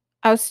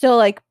I was still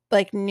like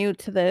new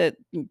to the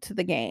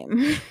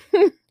game.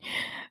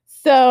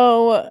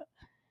 So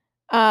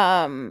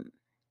um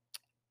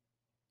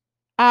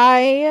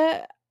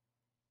I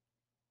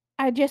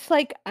I just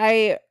like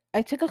I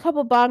took a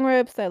couple bong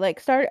rips. I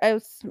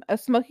was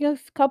smoking a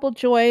couple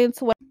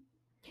joints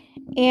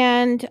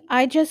and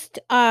I just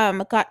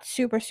got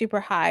super super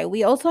high.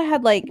 We also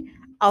had like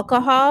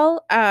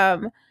alcohol.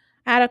 I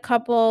had a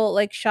couple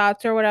like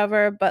shots or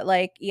whatever, but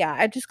like yeah,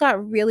 I just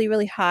got really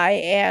really high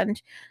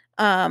and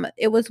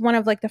it was one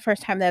of like the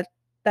first times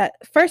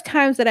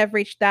that I've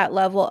reached that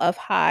level of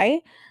high,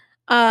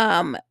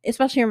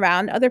 especially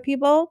around other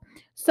people.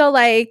 So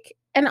like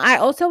and I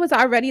also was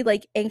already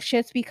like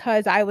anxious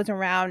because I was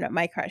around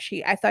my crush.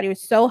 I thought he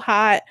was so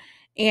hot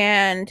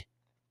and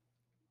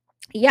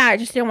yeah, I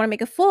just didn't want to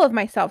make a fool of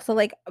myself. So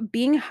like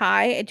being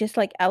high, it just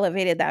like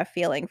elevated that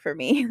feeling for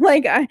me.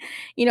 Like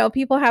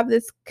people have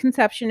this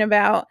conception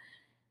about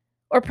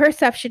or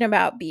perception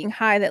about being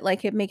high that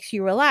like it makes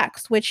you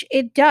relax, which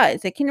it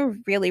does. It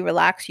can really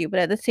relax you, but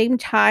at the same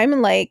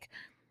time like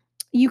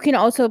you can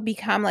also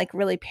become like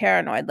really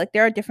paranoid. Like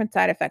there are different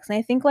side effects. And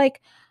I think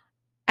like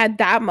at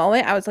that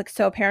moment I was like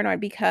so paranoid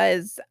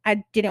because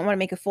I didn't want to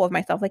make a fool of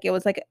myself. Like it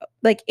was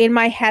like in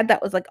my head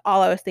that was like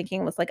all I was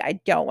thinking was like I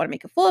don't want to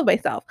make a fool of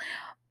myself.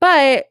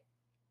 But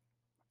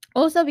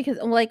also because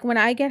like when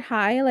I get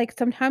high, like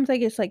sometimes I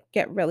just like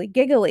get really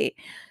giggly.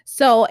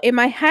 So in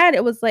my head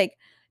it was like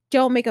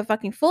don't make a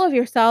fucking fool of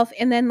yourself.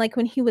 And then like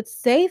when he would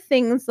say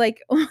things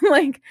like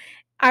like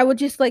I would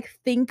just like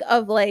think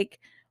of like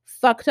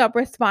fucked up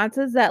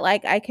responses that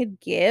like I could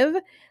give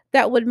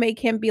that would make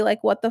him be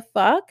like what the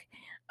fuck.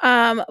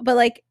 But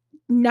like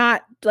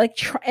not like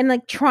and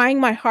like trying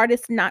my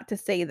hardest not to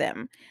say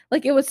them.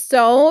 Like it was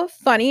so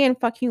funny and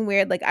fucking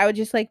weird. Like I would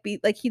just like be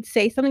like he'd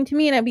say something to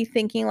me and I'd be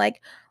thinking like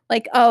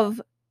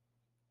of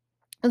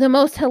the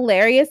most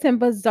hilarious and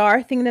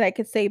bizarre thing that I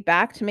could say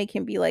back to make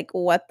him be like,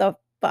 what the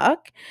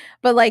fuck?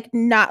 But like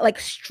not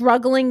like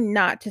struggling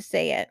not to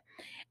say it.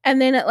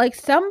 And then at like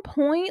some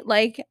point,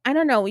 like, I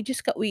don't know,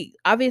 we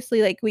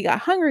obviously like we got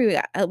hungry,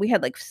 we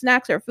had like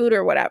snacks or food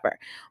or whatever.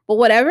 But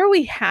whatever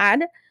we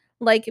had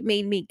like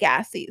made me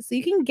gassy. So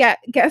you can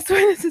guess where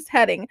this is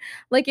heading.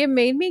 Like it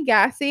made me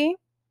gassy,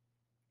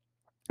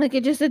 like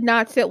it just did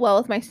not sit well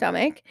with my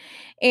stomach.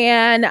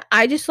 And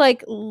I just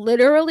like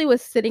literally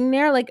was sitting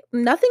there like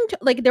nothing to,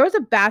 like there was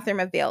a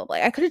bathroom available.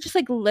 Like, I could have just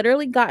like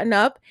literally gotten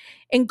up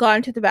and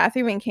gone to the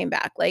bathroom and came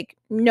back. Like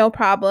no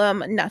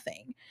problem,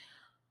 nothing.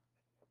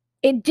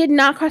 It did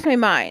not cross my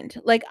mind.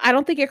 Like I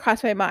don't think it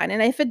crossed my mind.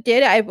 And if it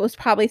did, I was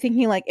probably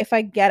thinking like if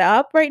I get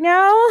up right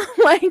now,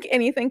 like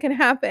anything can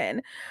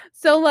happen.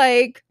 So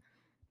like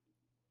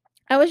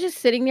I was just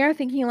sitting there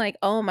thinking like,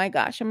 "Oh my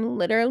gosh, I'm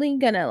literally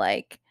gonna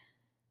like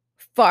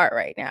fart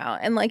right now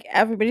and like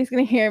everybody's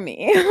gonna hear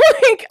me."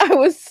 Like I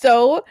was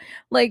so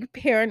like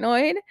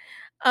paranoid,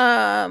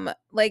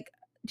 like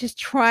just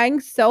trying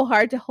so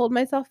hard to hold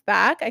myself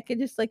back. I could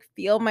just like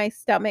feel my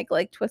stomach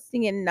like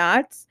twisting in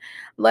knots.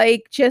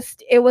 Like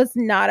just it was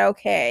not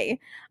okay.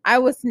 I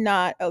was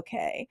not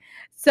okay.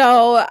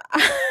 So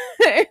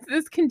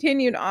this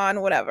continued on,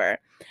 whatever.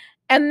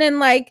 And then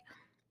like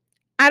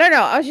I don't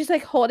know, I was just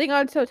like holding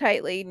on so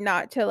tightly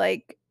not to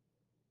like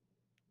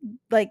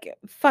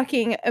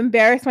fucking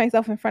embarrass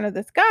myself in front of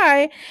this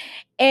guy.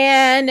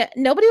 And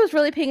nobody was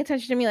really paying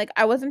attention to me. Like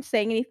I wasn't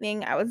saying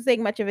anything. I wasn't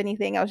saying much of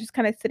anything. I was just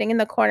kind of sitting in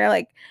the corner,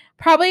 like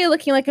probably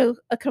looking like a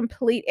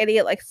complete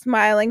idiot, like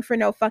smiling for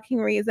no fucking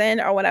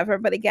reason or whatever.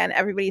 But again,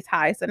 everybody's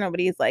high, so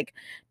nobody's like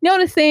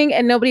noticing,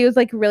 and nobody was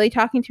like really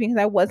talking to me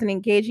because I wasn't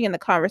engaging in the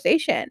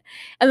conversation.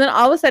 And then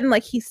all of a sudden,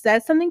 like he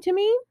said something to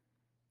me.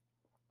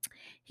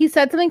 he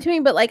said something to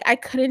me, but like I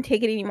couldn't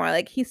take it anymore.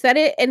 Like he said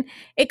it and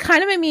it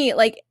kind of made me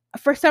like,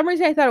 for some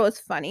reason I thought it was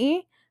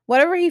funny.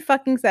 Whatever he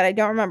fucking said, I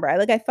don't remember.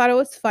 I thought it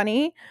was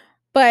funny,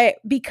 but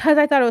because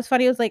I thought it was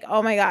funny, it was like,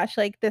 oh my gosh,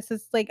 like this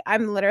is like,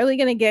 I'm literally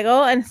gonna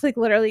giggle and it's like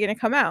literally gonna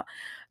come out.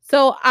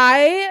 So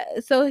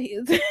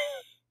he's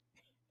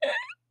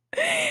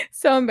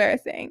so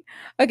embarrassing.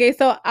 Okay,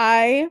 so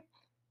I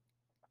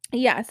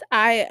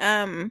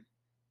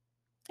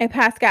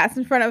passed gas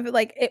in front of it.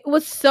 Like it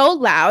was so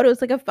loud. It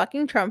was like a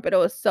fucking trumpet. It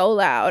was so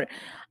loud.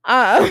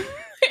 Like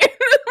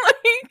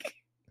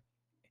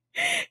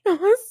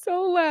it was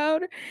so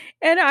loud,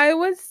 and I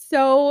was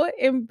so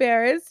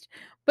embarrassed.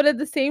 But at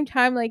the same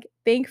time, like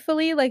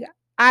thankfully,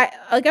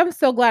 I'm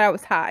so glad I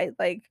was high.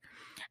 Like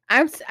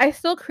I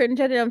still cringe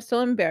at it. I'm still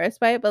embarrassed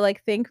by it. But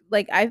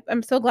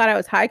I'm so glad I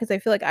was high because I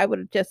feel like I would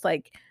have just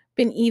like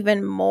been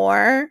even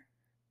more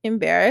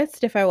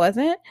embarrassed if I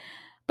wasn't.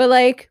 But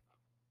like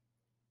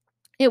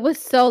it was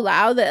so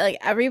loud that like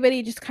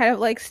everybody just kind of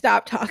like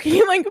stopped talking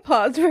and like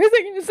paused for a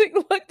second and just like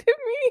looked at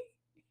me.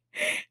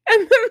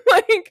 And then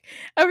like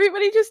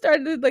everybody just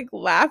started like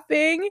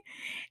laughing.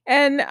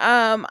 And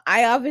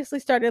I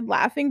obviously started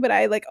laughing, but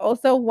I like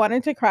also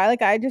wanted to cry.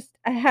 Like I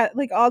had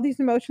like all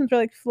these emotions were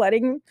like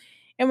flooding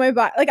in my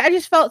body. Like I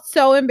just felt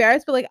so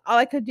embarrassed, but like all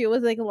I could do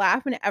was like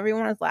laugh and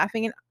everyone was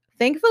laughing. And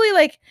thankfully,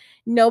 like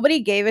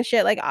nobody gave a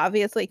shit. Like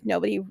obviously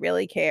nobody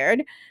really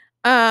cared.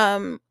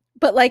 Um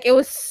but like it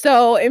was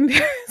so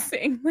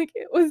embarrassing. Like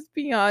it was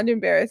beyond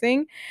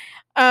embarrassing.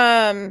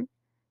 Um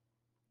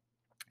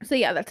so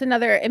yeah, that's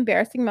another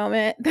embarrassing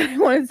moment that I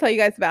wanted to tell you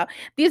guys about.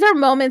 These are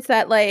moments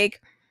that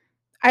like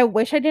I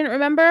wish I didn't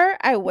remember.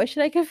 I wish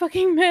that I could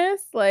fucking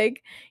miss.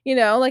 Like,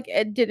 like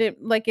it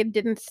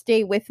didn't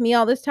stay with me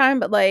all this time,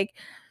 but like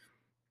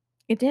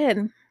it did.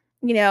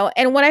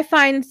 And what I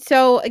found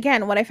so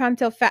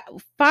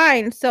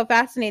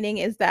fascinating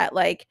is that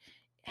like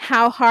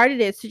how hard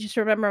it is to just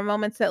remember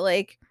moments that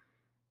like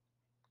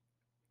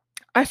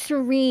are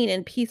serene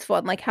and peaceful,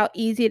 and like how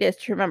easy it is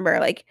to remember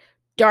like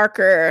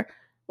darker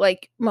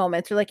like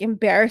moments or like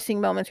embarrassing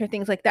moments or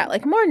things like that,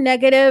 like more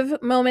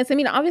negative moments. I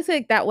mean, obviously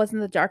like that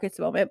wasn't the darkest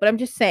moment, but I'm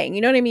just saying,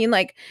 you know what I mean?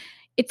 Like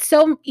it's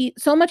so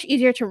much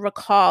easier to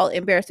recall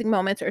embarrassing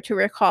moments or to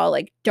recall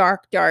like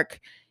dark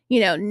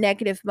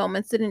negative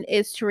moments than it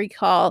is to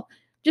recall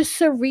just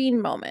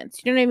serene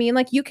moments. You know what I mean?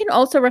 Like you can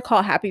also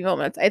recall happy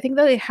moments. I think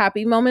that like,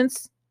 happy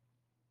moments,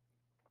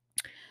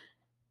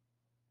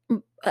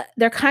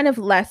 they're kind of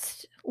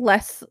less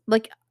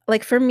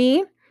like for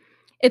me,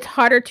 it's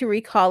harder to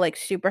recall like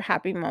super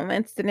happy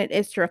moments than it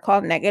is to recall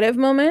negative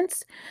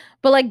moments.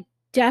 But like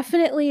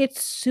definitely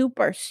it's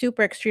super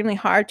super extremely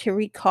hard to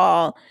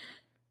recall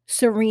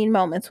serene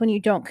moments when you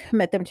don't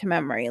commit them to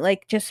memory.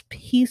 Like just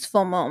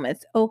peaceful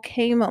moments,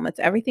 okay moments,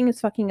 everything is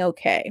fucking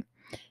okay,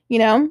 you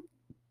know?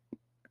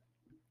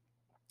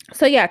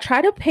 So yeah,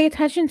 try to pay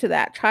attention to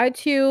that. Try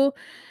to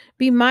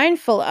be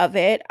mindful of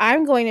it.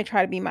 I'm going to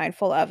try to be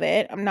mindful of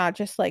it. I'm not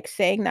just like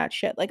saying that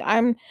shit. Like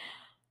I'm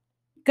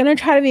gonna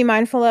try to be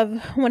mindful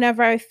of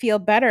whenever I feel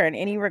better in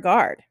any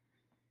regard.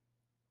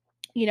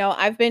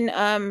 I've been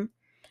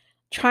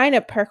trying to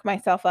perk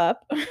myself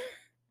up.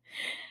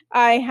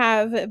 I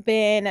have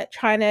been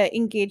trying to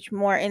engage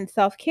more in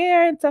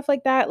self-care and stuff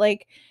like that.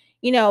 Like,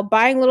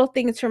 buying little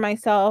things for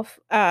myself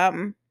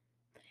has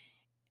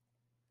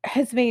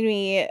made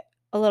me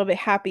a little bit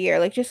happier.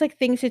 Like just like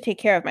things to take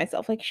care of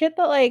myself. Like shit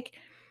that like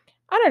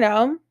I don't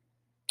know.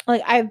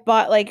 Like I've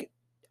bought like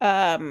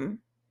um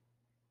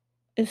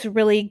this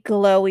really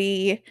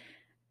glowy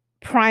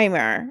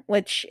primer,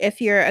 which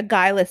if you're a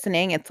guy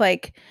listening, it's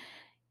like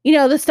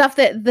the stuff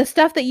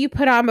that you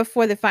put on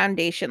before the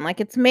foundation. Like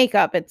it's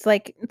makeup. It's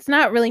like it's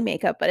not really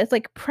makeup, but it's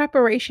like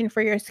preparation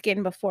for your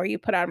skin before you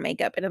put on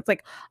makeup. And it's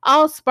like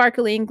all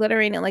sparkly and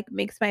glittering and like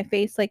makes my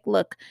face like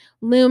look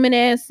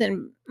luminous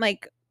and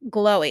like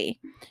glowy.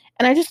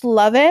 And I just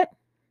love it.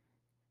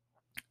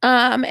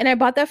 And I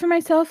bought that for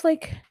myself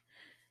like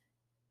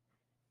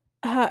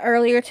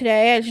earlier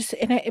today.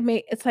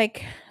 It's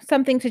like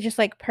something to just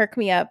like perk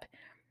me up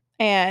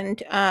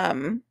and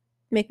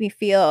make me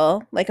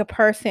feel like a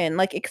person,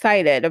 like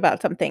excited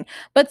about something.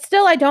 But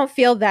still I don't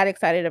feel that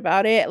excited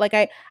about it. Like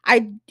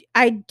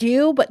I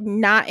do, but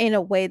not in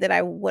a way that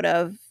I would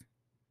have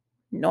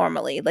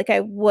normally. Like I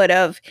would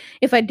have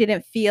if I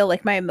didn't feel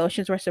like my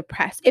emotions were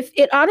suppressed. If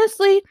it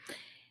honestly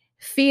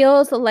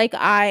feels like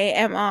I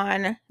am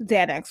on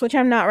Xanax, which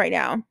I'm not right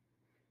now.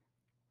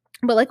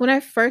 But like when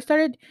I first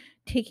started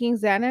taking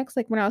Xanax,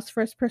 like when I was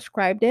first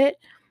prescribed it,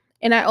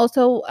 and I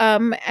also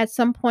at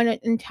some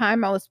point in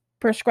time I was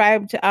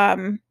prescribed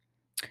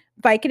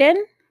Vicodin.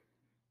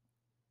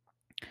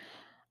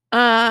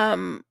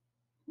 Um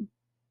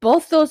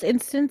both those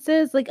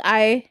instances, like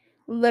I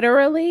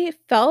literally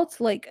felt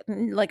like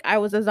I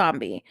was a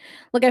zombie.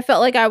 Like I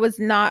felt like I was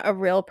not a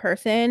real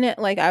person.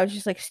 Like I was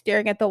just like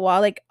staring at the wall.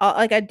 Like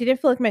I didn't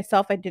feel like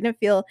myself. I didn't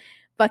feel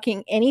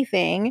fucking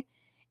anything.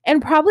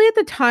 And probably at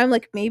the time,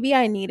 like maybe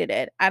I needed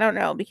it. I don't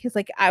know because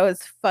like I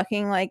was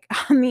fucking like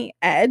on the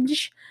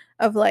edge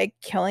of like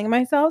killing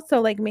myself. So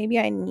like maybe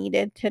I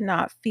needed to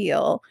not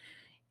feel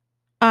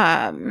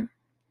um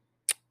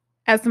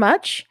as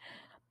much.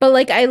 But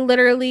like I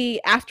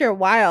literally after a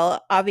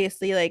while,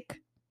 obviously, like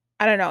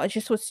I don't know, it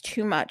just was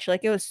too much.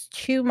 Like it was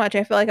too much.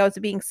 I feel like I was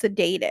being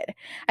sedated.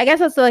 I guess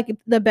that's like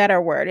the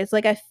better word. It's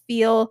like I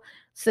feel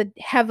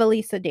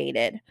heavily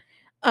sedated.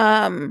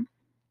 Um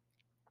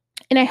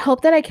and I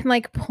hope that I can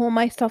like pull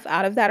myself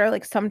out of that, or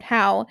like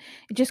somehow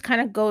it just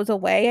kind of goes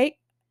away.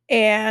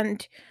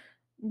 And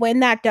when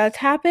that does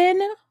happen,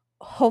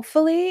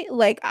 hopefully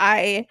like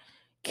I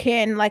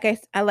can like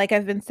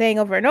I've been saying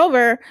over and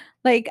over,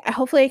 like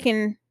hopefully I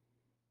can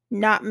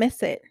not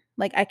miss it.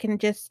 Like I can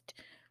just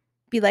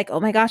be like, "Oh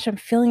my gosh, I'm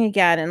feeling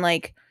again," and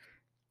like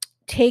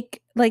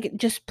take like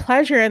just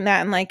pleasure in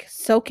that and like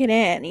soak it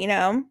in, you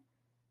know?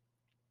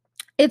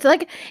 It's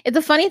like it's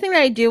a funny thing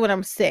that I do when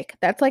I'm sick.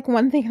 That's like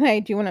one thing that I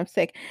do when I'm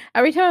sick.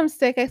 Every time I'm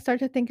sick, I start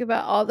to think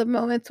about all the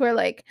moments where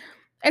like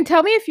and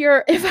tell me if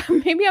you're if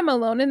maybe I'm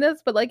alone in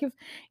this, but like if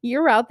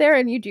you're out there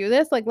and you do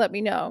this, like let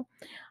me know.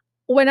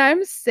 When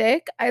I'm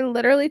sick, I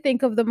literally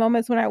think of the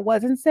moments when I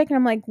wasn't sick and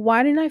I'm like,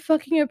 why didn't I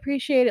fucking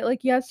appreciate it?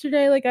 Like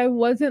yesterday, like I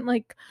wasn't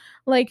like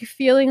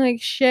feeling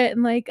like shit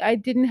and like I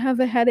didn't have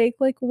a headache.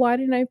 Like why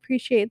didn't I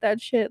appreciate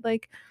that shit?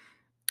 Like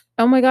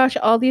oh my gosh,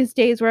 all these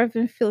days where I've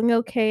been feeling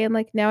okay and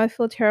like now I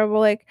feel terrible.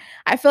 Like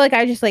I feel like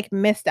I just like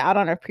missed out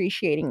on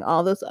appreciating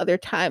all those other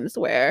times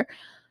where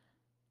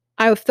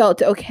I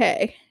felt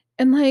okay.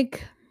 And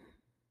like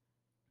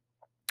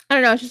I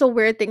don't know, it's just a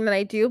weird thing that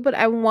I do, but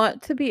I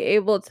want to be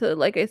able to,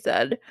 like I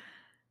said,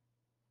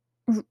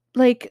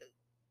 like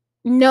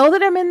know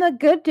that I'm in the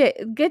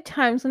good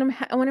times when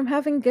when I'm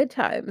having good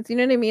times. You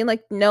know what I mean?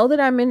 Like know that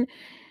I'm in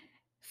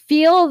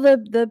feel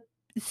the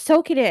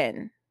soak it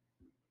in.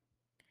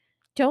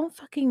 Don't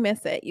fucking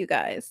miss it, you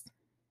guys.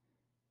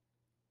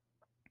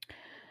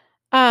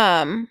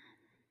 Um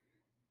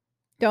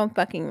don't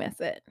fucking miss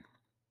it.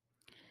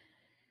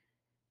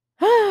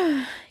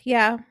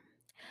 Yeah.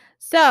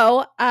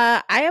 So,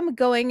 I am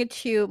going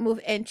to move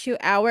into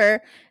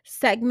our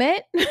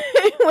segment.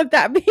 With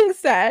that being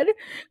said,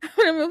 I'm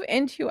going to move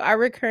into our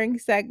recurring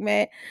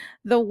segment,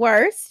 the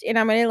worst. And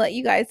I'm going to let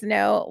you guys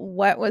know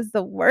what was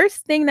the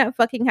worst thing that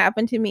fucking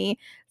happened to me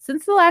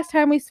since the last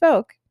time we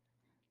spoke.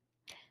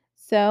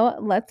 So,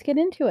 let's get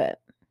into it.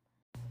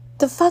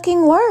 The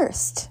fucking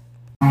worst.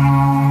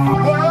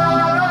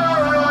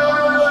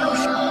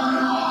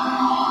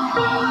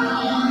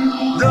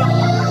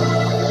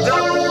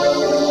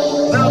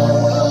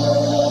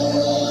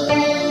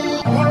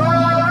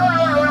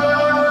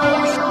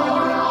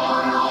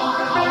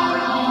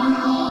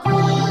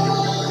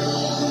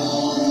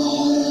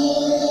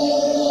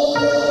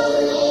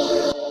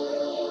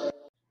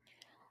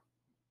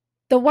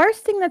 The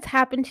worst thing that's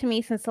happened to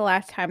me since the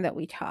last time that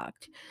we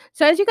talked.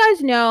 So, as you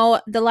guys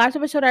know, the last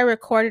episode I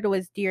recorded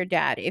was Dear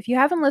Dad. If you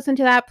haven't listened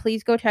to that,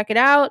 please go check it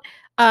out.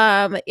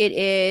 It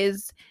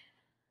is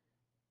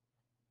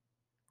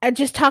I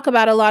just talk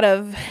about a lot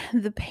of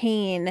the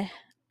pain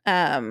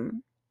of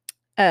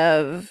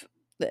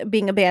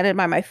being abandoned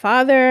by my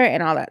father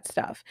and all that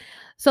stuff.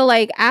 So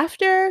like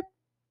after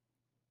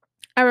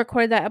I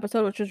recorded that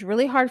episode, which was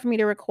really hard for me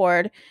to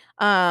record,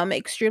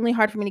 extremely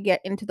hard for me to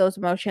get into those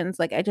emotions.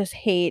 Like I just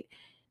hate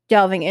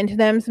delving into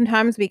them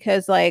sometimes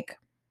because like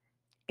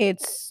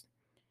it's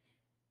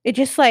it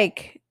just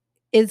like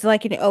is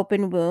like an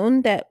open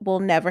wound that will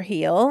never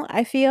heal,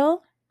 I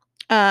feel.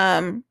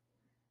 Um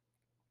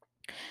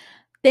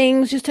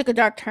things just took a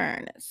dark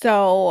turn.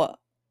 So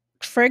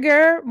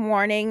trigger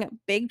warning,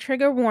 big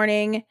trigger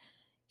warning,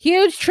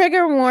 huge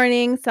trigger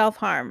warning,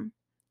 self-harm.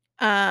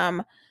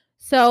 Um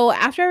so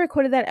after I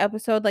recorded that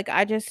episode, like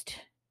I just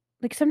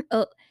like some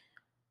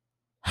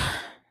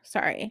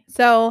sorry.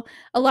 So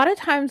a lot of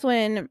times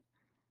when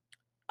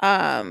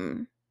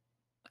um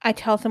I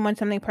tell someone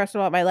something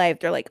personal about my life,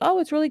 they're like, "Oh,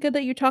 it's really good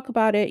that you talk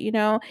about it," you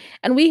know?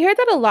 And we hear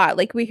that a lot.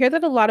 Like we hear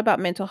that a lot about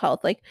mental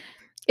health. Like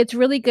it's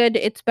really good.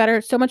 It's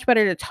better, so much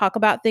better to talk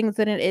about things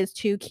than it is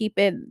to keep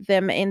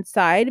them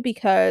inside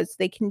because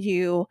they can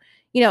do,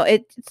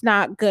 it's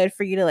not good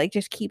for you to like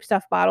just keep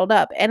stuff bottled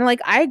up. And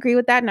like I agree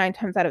with that 9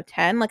 times out of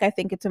 10. Like I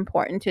think it's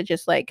important to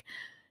just like,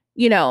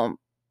 you know,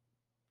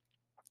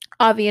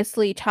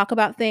 obviously talk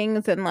about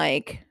things and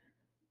like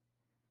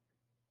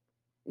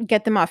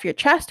get them off your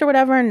chest or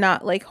whatever and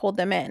not like hold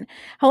them in.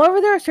 However,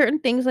 there are certain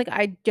things like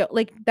I don't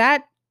like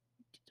that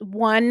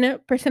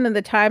 1% of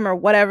the time or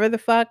whatever the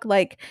fuck,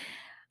 like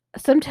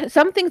some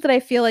things that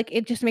I feel like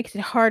it just makes it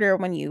harder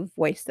when you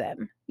voice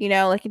them,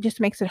 like it just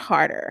makes it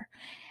harder.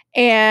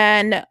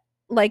 And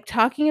like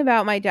talking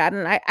about my dad,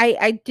 and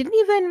I didn't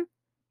even,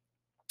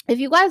 if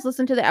you guys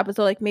listen to the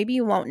episode, like maybe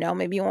you won't know,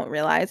 maybe you won't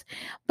realize,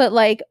 but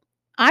like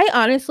I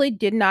honestly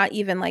did not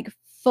even like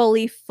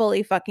fully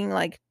fucking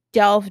like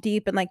delve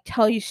deep and like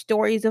tell you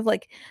stories of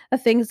like the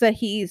things that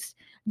he's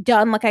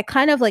done. Like I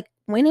kind of like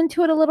went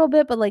into it a little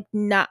bit, but like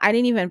not, I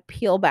didn't even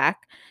peel back,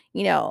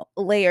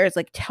 layers,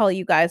 like tell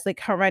you guys like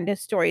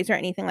horrendous stories or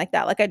anything like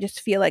that. Like I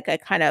just feel like I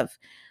kind of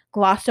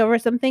glossed over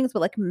some things, but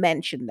like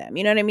mentioned them.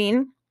 You know what I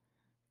mean?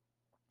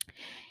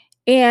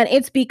 And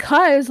it's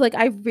because like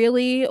I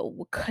really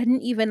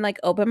couldn't even like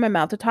open my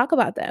mouth to talk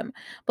about them.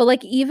 But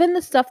like even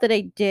the stuff that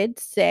I did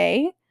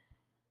say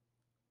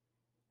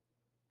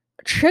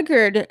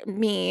triggered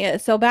me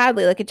so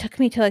badly. Like it took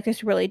me to like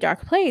this really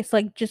dark place.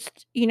 Like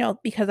just,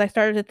 because I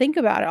started to think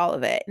about all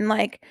of it. And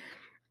like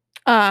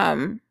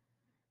um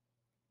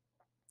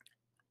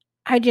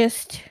I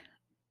just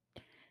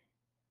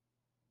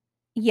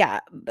yeah,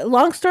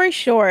 long story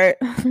short,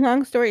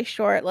 long story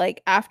short,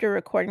 like after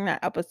recording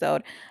that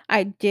episode,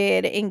 I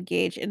did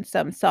engage in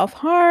some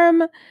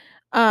self-harm,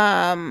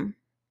 um,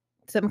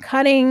 some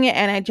cutting,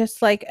 and I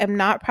just like am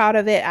not proud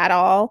of it at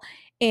all.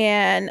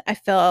 And I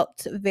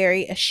felt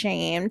very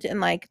ashamed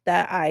and like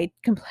that I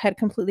had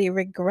completely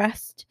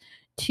regressed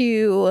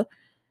to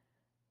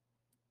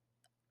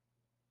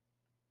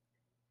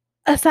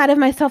a side of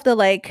myself that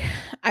like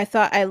I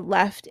thought I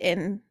left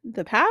in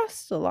the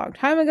past a long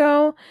time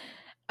ago.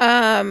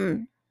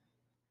 Um,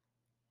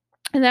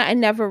 and that I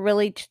never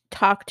really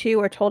talked to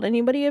or told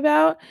anybody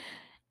about.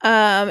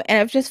 And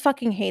I've just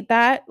fucking hate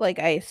that. Like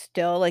I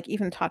still like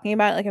even talking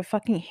about it, like I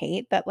fucking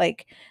hate that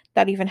like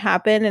that even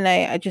happened. And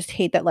I just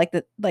hate that like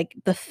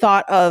the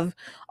thought of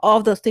all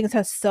of those things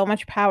has so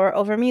much power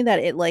over me that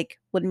it like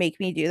would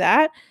make me do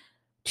that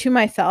to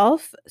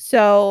myself.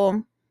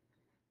 So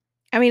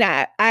I mean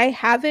I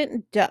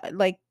haven't done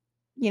like,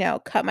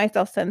 cut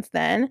myself since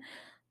then.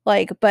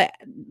 Like, but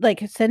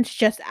like since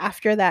just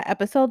after that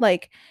episode,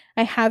 like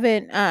I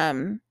haven't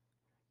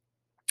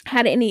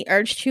had any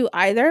urge to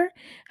either.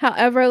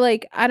 However,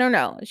 like, I don't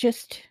know, it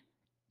just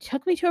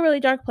took me to a really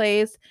dark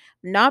place.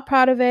 Not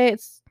proud of it.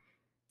 It's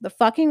the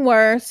fucking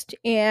worst.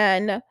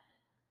 And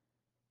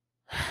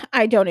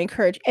I don't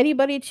encourage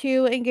anybody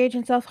to engage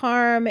in self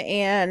harm.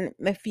 And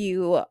if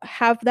you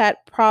have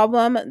that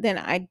problem, then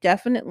I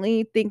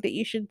definitely think that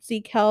you should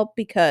seek help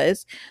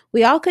because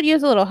we all could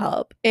use a little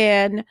help.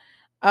 And,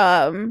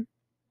 um,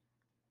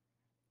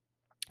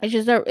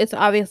 it's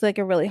obviously like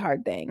a really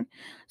hard thing.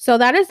 So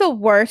that is the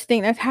worst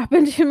thing that's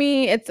happened to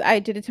me. I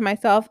did it to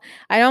myself.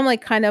 I know I'm like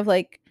kind of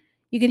like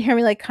you can hear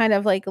me like kind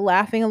of like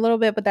laughing a little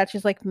bit, but that's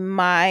just like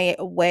my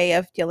way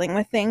of dealing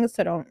with things.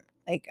 So don't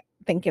like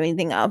think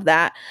anything of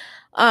that.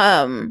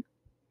 Um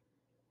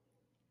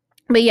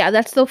but yeah,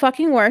 that's the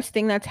fucking worst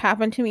thing that's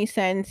happened to me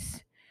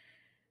since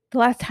the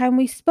last time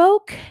we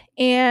spoke.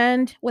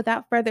 And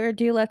without further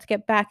ado, let's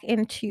get back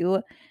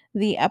into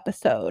the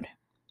episode.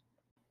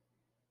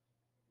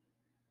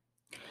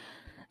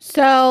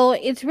 So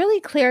it's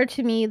really clear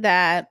to me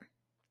that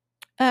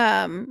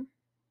um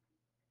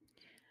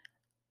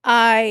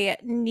I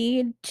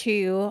need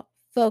to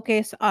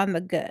focus on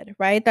the good,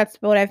 right? That's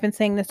what I've been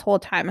saying this whole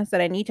time is that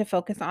I need to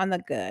focus on the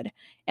good.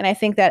 And I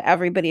think that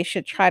everybody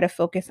should try to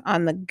focus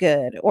on the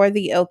good or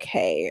the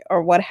okay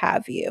or what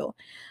have you.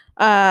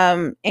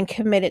 And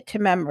commit it to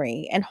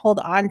memory and hold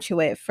on to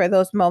it for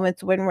those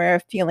moments when we're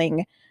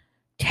feeling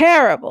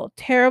terrible,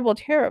 terrible,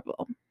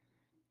 terrible.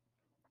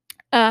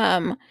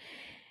 Um,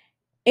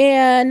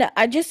 and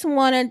I just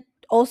want to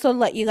also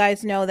let you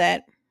guys know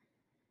that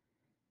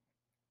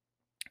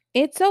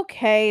it's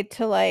okay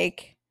to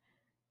like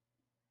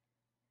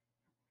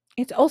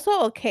it's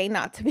also okay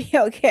not to be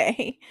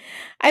okay.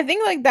 I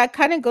think, like, that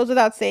kinda goes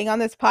without saying on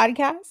this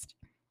podcast,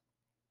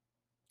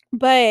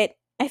 but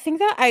I think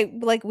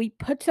that we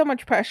put so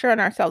much pressure on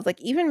ourselves,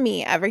 like, even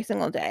me every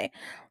single day.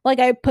 Like,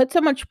 I put so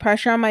much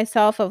pressure on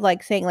myself of,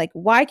 like, saying, like,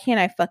 "Why can't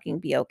I fucking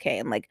be okay?"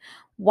 And, like,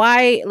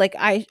 "Why" like,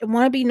 "I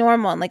wanna be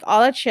normal," and, like,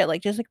 all that shit,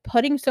 like, just, like,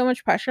 putting so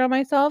much pressure on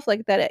myself,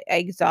 like, that I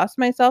exhaust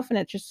myself, and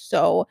it's just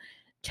so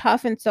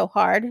tough and so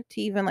hard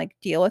to even, like,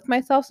 deal with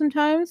myself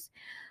sometimes.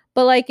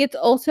 But, like, it's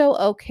also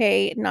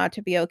okay not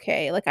to be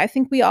okay. Like, I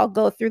think we all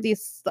go through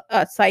these,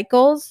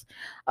 cycles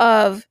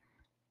of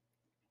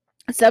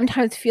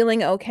sometimes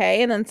feeling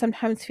okay and then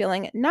sometimes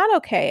feeling not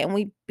okay, and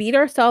we beat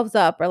ourselves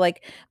up, or,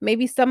 like,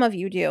 maybe some of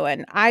you do,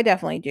 and I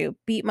definitely do,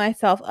 beat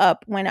myself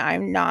up when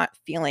I'm not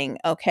feeling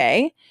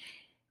okay.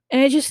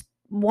 And I just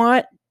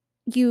want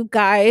you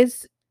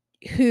guys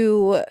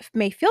who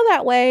may feel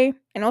that way,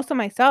 and also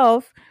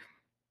myself,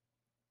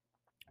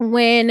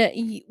 when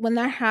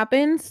that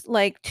happens,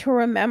 like, to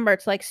remember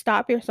to, like,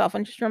 stop yourself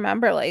and just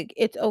remember, like,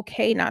 it's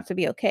okay not to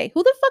be okay.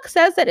 Who the fuck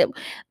says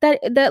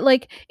that,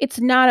 like, it's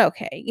not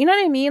okay? You know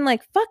what I mean?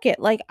 Like, fuck it.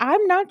 Like,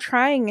 I'm not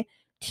trying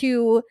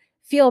to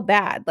feel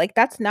bad. Like,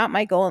 that's not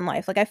my goal in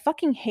life. Like, I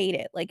fucking hate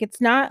it. Like,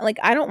 it's not like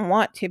I don't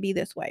want to be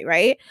this way,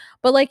 right?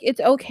 But, like, it's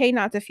okay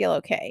not to feel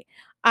okay.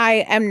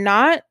 I am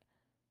not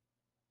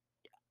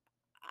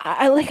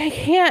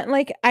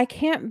I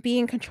can't be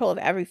in control of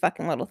every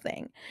fucking little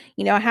thing.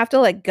 I have to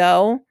let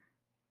go.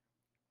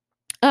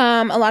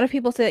 A lot of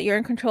people say that you're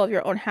in control of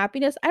your own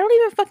happiness. I don't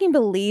even fucking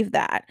believe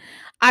that.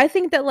 I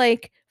think that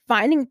like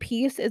finding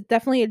peace is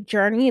definitely a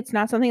journey. It's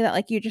not something that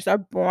like you just are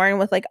born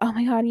with like, oh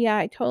my god, yeah,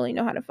 I totally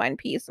know how to find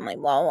peace and like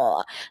blah blah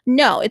blah.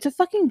 No, it's a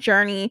fucking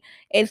journey.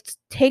 It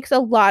takes a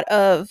lot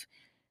of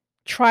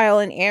trial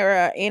and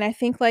error. And I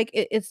think like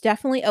it's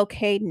definitely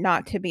okay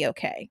not to be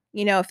okay.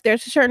 If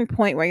there's a certain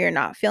point where you're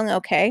not feeling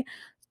okay,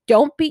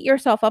 don't beat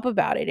yourself up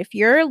about it. If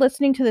you're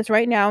listening to this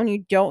right now and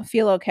you don't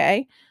feel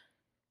okay,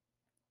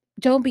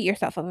 don't beat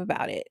yourself up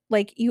about it.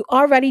 Like, you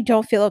already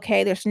don't feel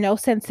okay. There's no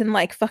sense in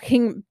like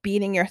fucking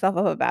beating yourself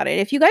up about it.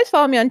 If you guys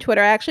follow me on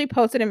Twitter, I actually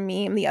posted a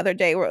meme the other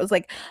day where it was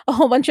like a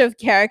whole bunch of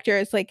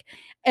characters, like,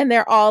 and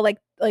they're all like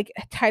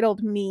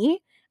titled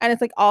me, and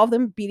it's like all of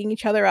them beating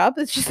each other up.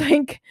 It's just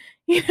like,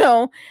 you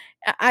know,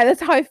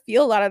 that's how I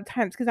feel a lot of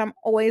times, because I'm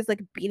always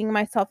like beating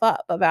myself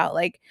up about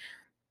like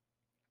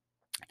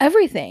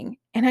everything.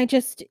 And I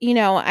just,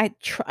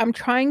 I'm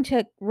trying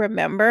to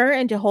remember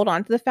and to hold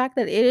on to the fact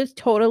that it is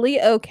totally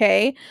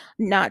okay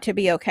not to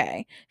be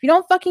okay. If you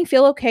don't fucking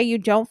feel okay, you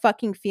don't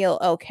fucking feel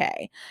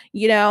okay.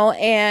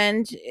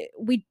 And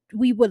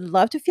we would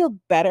love to feel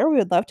better. We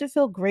would love to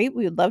feel great.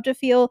 We would love to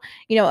feel,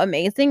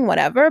 amazing,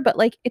 whatever, but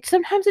like it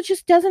sometimes it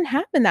just doesn't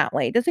happen that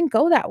way. It doesn't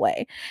go that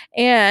way.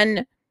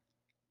 And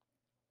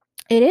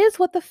it is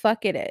what the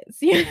fuck it is,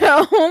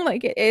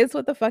 like it is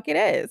what the fuck it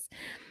is.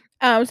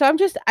 So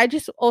I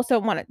just also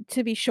wanted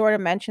to be sure to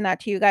mention that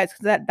to you guys,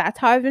 because that's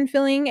how I've been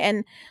feeling.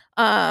 And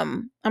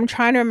I'm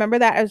trying to remember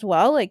that as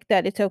well, like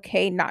that it's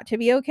okay not to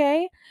be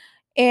okay.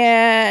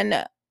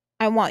 And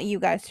I want you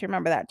guys to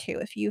remember that too.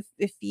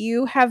 If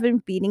you have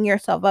been beating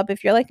yourself up,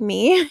 if you're like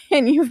me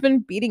and you've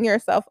been beating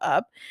yourself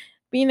up,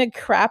 beating the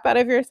crap out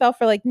of yourself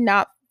for like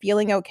not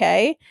feeling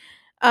okay,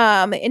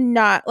 and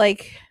not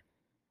like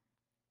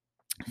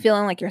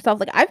feeling like yourself.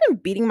 Like, I've been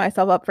beating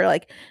myself up for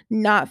like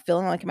not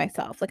feeling like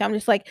myself. Like, I'm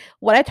just like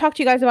what I talked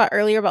to you guys about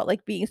earlier about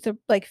like being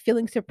like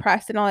feeling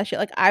suppressed and all that shit.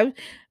 Like, I've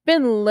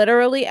been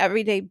literally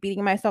every day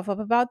beating myself up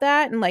about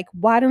that, and like,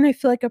 why don't I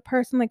feel like a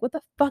person? Like, what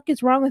the fuck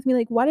is wrong with me?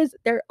 Like, why does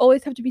there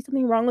always have to be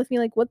something wrong with me?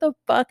 Like, what the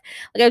fuck?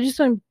 Like, I've just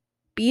been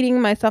beating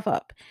myself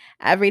up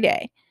every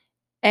day.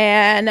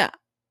 And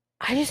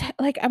I just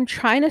like, I'm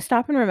trying to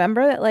stop and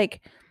remember that,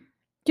 like,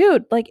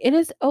 dude, like, it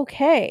is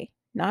okay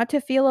not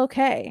to feel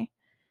okay.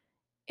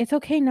 It's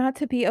okay not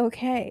to be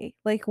okay.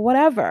 Like,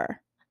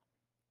 whatever.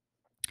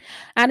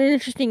 I had an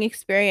interesting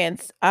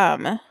experience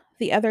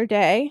the other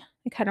day.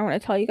 I kind of want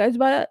to tell you guys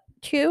about it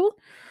too.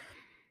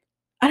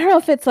 I don't know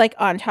if it's like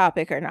on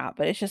topic or not,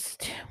 but it's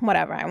just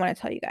whatever. I want to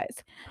tell you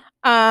guys.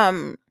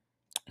 Um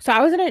so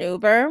I was in an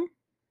Uber,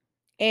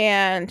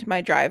 and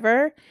my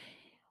driver,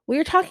 we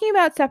were talking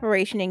about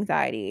separation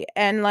anxiety,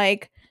 and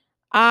like,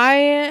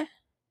 I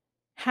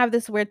have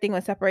this weird thing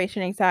with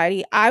separation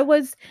anxiety. I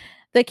was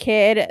the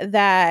kid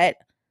that,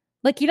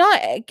 like,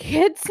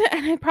 kids,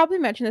 and I probably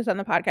mentioned this on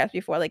the podcast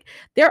before, like,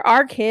 there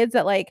are kids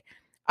that, like,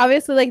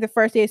 obviously, like, the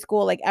first day of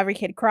school, like, every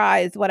kid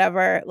cries,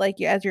 whatever, like,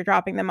 as you're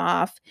dropping them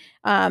off.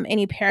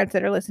 Any parents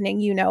that are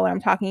listening, you know what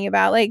I'm talking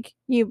about. Like,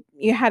 you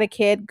had a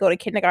kid go to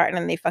kindergarten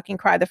and they fucking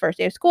cried the first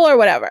day of school or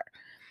whatever.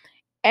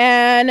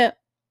 And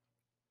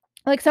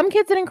like, some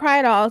kids didn't cry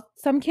at all.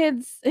 Some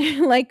kids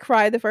like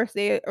cried the first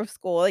day of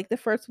school, like the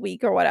first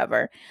week or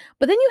whatever.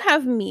 But then you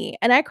have me,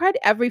 and I cried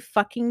every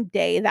fucking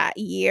day that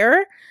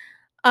year,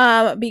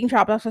 being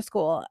dropped off to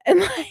school. And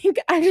like,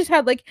 I just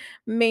had like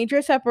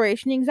major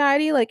separation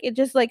anxiety. Like, it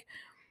just like,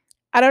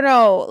 I don't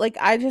know, like,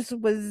 I just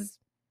was,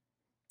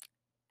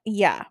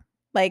 yeah,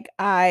 like,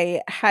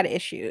 I had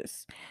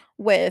issues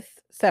with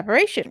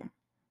separation.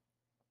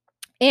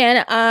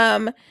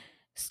 And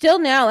still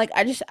now, like,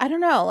 I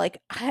don't know,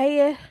 like,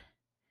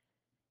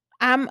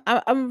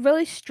 I'm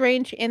really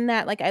strange in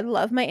that, like, I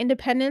love my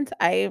independence.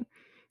 I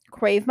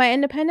crave my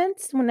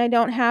independence when I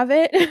don't have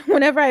it,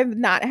 whenever I've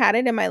not had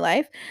it in my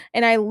life,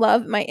 and I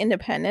love my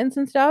independence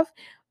and stuff.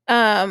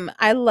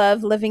 I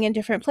love living in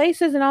different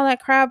places and all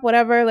that crap,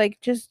 whatever, like,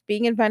 just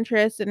being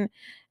adventurous and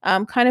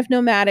kind of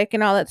nomadic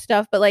and all that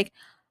stuff. But like,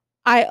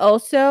 I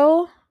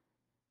also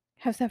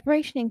have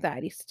separation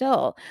anxiety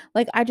still.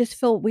 Like, I just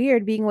feel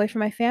weird being away from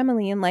my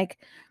family, and like,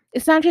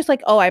 it's not just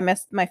like, oh, I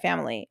miss my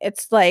family.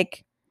 It's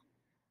like,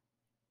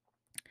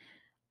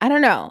 I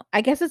don't know.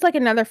 I guess it's like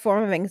another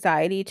form of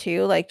anxiety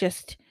too. Like,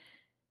 just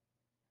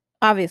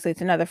obviously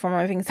it's another form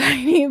of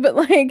anxiety, but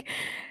like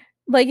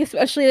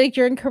especially like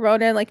during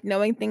Corona, like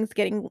knowing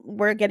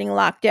we're getting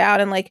locked down,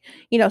 and like,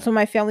 so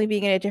my family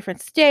being in a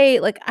different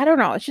state, like, I don't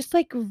know. It's just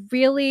like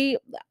really,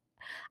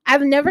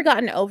 I've never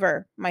gotten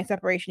over my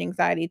separation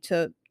anxiety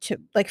to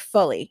like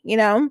fully.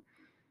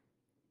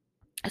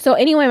 So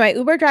anyway, my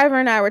Uber driver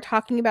and I were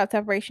talking about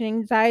separation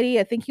anxiety.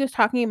 I think he was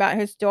talking about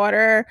his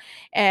daughter,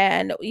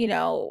 and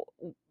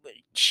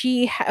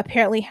she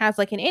apparently has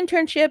like an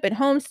internship at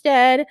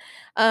Homestead,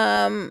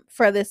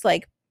 for this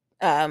like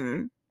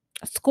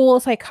school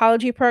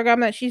psychology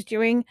program that she's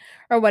doing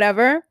or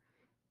whatever.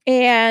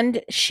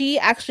 And she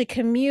actually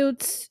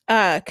commutes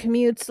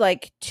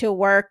like to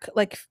work,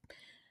 like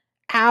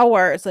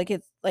hours, like,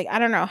 it's like, I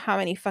don't know how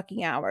many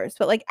fucking hours,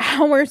 but like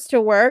hours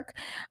to work,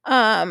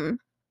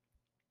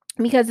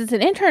 because it's an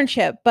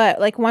internship.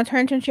 But like, once her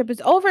internship is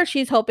over,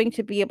 she's hoping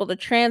to be able to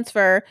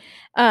transfer,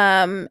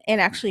 and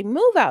actually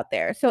move out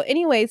there. So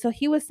anyway, so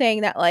he was saying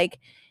that like,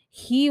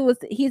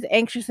 he's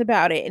anxious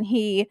about it, and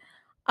he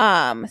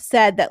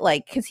said that,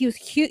 like, because he's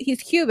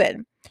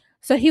Cuban,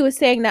 so he was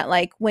saying that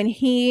like, when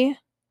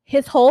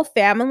his whole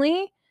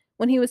family,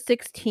 when he was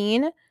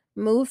 16,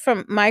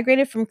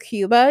 migrated from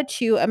Cuba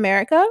to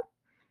America.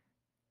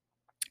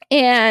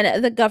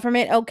 and the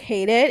government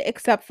okayed it,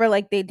 except for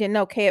like they didn't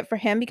okay it for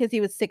him because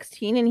he was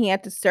 16 and he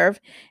had to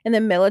serve in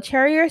the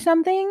military or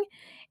something.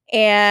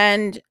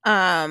 And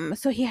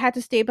so he had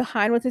to stay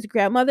behind with his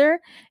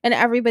grandmother, and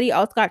everybody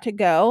else got to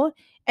go.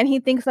 And he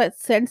thinks that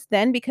since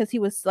then, because he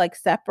was like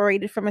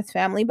separated from his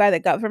family by the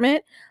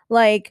government,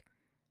 like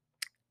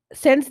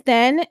since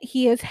then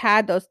he has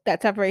had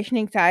that separation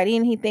anxiety,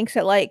 and he thinks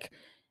that like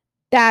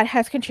that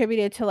has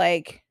contributed to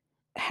like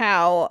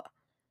how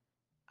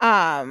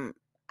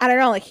I don't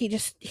know, like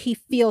he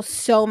feels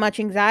so much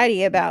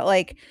anxiety about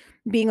like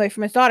being away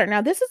from his daughter.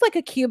 Now this is like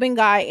a Cuban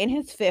guy in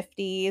his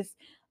 50s.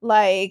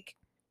 Like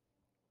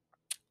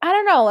I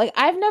don't know, like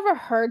I've never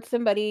heard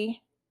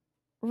somebody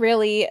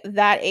really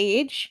that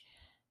age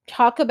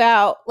talk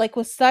about like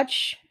with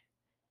such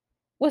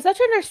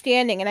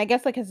understanding. And I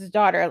guess like his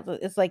daughter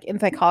is like in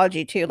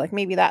psychology too, like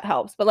maybe that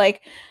helps. But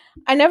like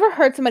I never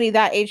heard somebody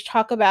that age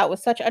talk about with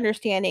such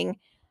understanding,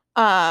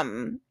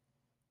 um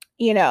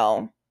you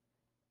know,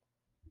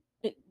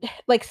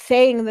 like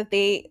saying that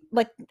they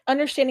like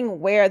understanding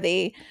where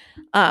they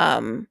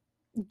um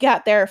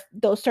got their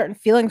those certain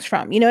feelings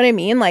from. You know what I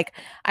mean? Like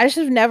I just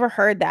have never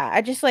heard that.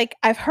 I just like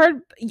I've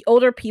heard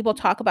older people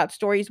talk about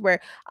stories where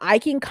I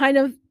can kind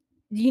of,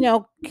 you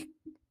know,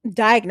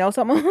 diagnose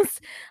almost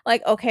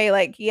like, okay,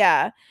 like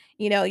yeah,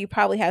 you know, you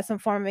probably have some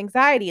form of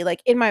anxiety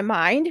like in my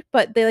mind,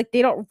 but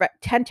they don't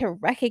tend to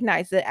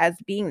recognize it as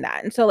being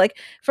that. And so like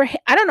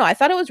I don't know, I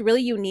thought it was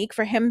really unique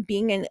for him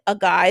being a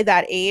guy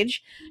that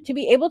age to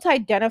be able to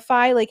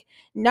identify like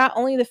not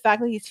only the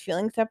fact that he's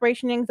feeling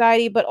separation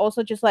anxiety, but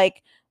also just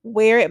like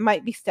where it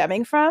might be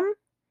stemming from.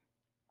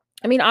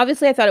 I mean,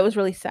 obviously I thought it was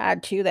really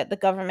sad too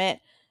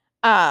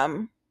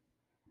um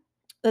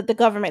that the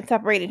government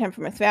separated him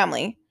from his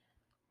family,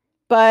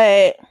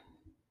 but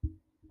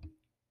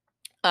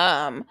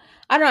um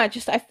I don't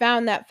know, I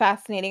found that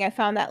fascinating. I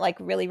found that like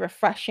really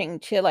refreshing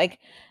to like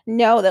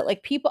know that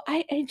like people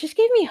I it just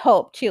gave me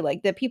hope too,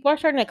 like that people are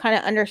starting to kind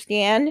of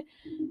understand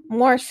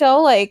more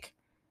so, like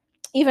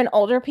even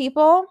older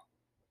people,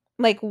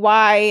 like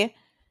why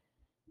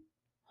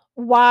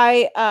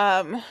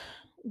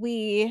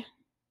we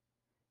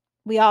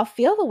we all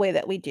feel the way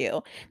that we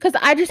do. Cuz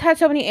I just had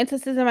so many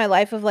instances in my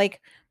life of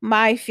like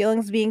my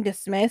feelings being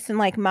dismissed and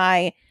like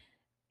my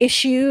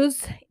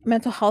issues,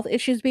 mental health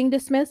issues being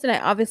dismissed. And I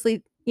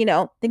obviously, you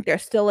know, think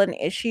there's still an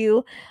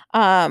issue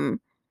um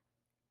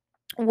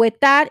with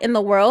that in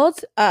the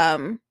world.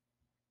 You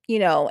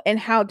know, and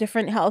how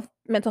different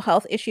mental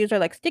health issues are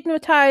like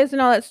stigmatized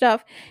and all that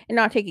stuff and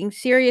not taken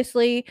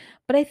seriously.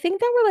 But I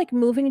think that we're like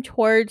moving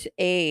towards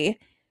a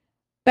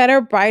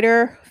better,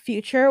 brighter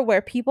future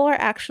where people are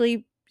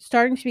actually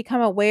starting to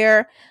become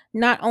aware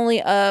not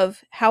only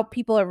of how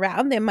people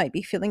around them might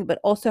be feeling, but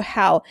also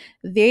how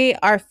they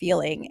are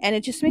feeling. And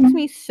it just makes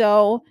me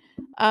so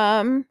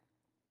um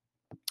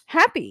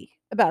happy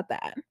about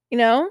that, you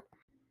know?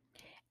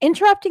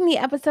 Interrupting the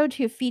episode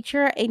to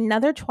feature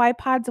another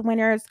Twipods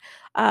winners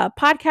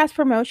podcast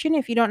promotion.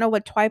 If you don't know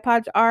what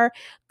Twipods are,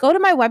 go to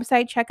my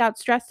website, check out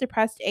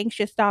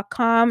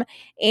stressdepressedanxious.com,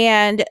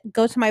 and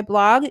go to my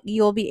blog.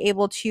 You'll be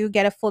able to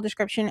get a full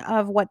description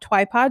of what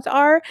Twipods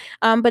are.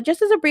 But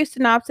just as a brief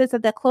synopsis,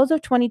 at the close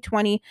of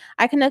 2020,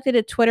 I conducted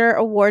a Twitter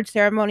award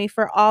ceremony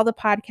for all the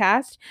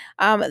podcasts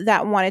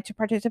that wanted to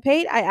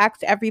participate. I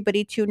asked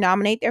everybody to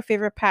nominate their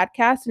favorite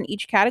podcast in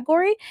each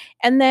category.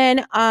 And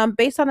then,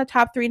 based on the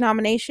top 3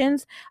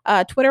 nominations,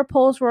 Twitter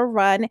polls were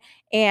run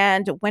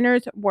and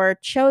winners were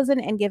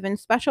chosen and given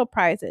special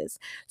prizes.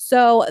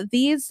 So,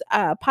 these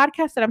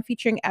podcasts that I'm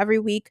featuring every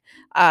week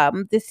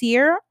this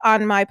year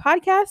on my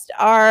podcast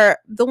are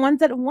the ones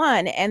that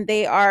won, and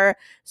they are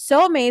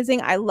so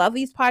amazing. I love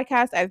these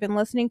podcasts. I've been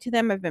listening to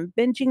them, I've been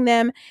binging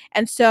them.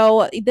 And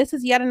so, this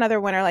is yet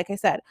another winner, like I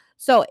said.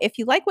 So, if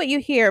you like what you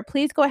hear,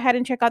 please go ahead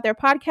and check out their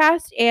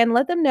podcast and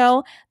let them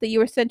know that you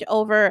were sent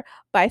over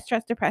by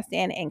Stressed, Depressed,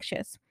 and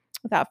Anxious.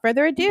 Without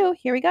further ado,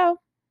 here we go.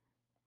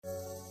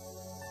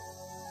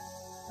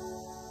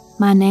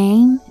 My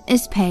name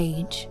is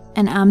Paige,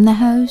 and I'm the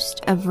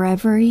host of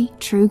Reverie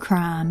True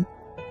Crime.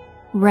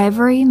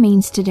 Reverie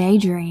means to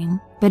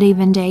daydream, but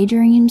even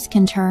daydreams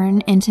can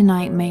turn into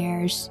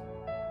nightmares.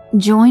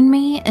 Join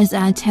me as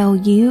I tell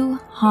you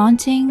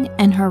haunting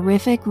and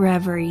horrific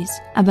reveries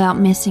about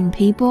missing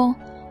people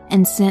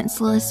and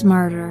senseless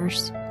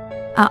murders.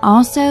 I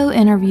also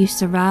interview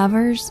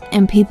survivors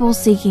and people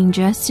seeking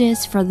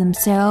justice for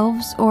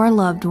themselves or a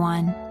loved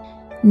one.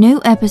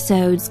 New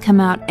episodes come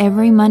out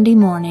every Monday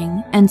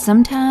morning, and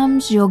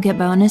sometimes you'll get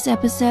bonus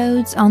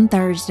episodes on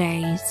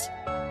Thursdays.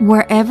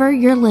 Wherever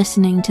you're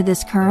listening to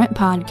this current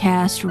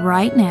podcast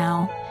right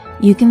now,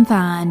 you can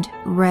find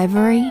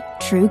Reverie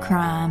True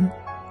Crime.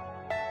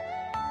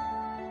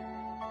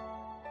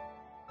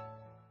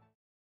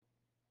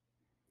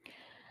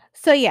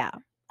 So yeah,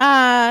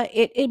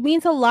 it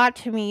means a lot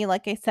to me,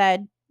 like I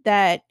said,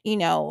 that, you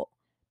know,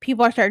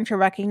 people are starting to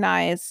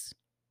recognize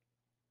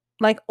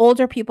like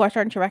older people are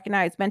starting to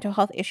recognize mental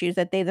health issues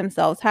that they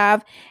themselves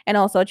have, and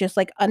also just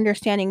like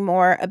understanding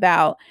more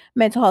about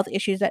mental health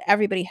issues that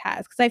everybody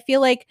has. Because I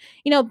feel like,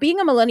 being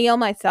a millennial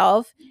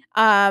myself,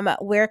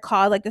 we're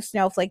called like the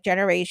snowflake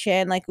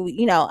generation, like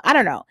I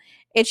don't know,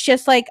 it's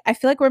just like I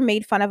feel like we're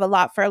made fun of a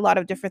lot for a lot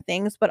of different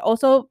things, but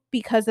also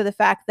because of the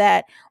fact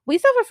that we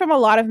suffer from a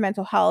lot of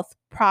mental health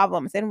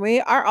problems, and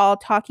we are all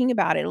talking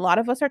about it. A lot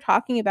of us are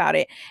talking about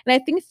it, and I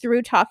think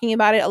through talking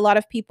about it, a lot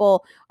of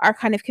people are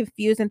kind of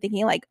confused and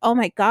thinking like, oh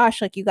my gosh,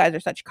 like you guys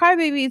are such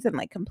crybabies and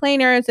like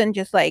complainers, and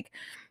just like,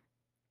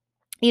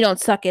 you don't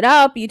suck it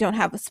up, you don't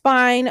have a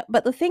spine.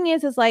 But the thing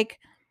is like,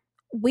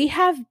 we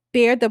have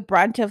bared the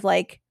brunt of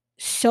like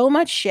so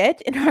much shit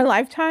in our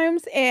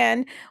lifetimes,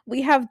 and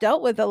we have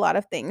dealt with a lot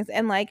of things,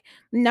 and like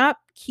not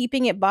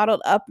keeping it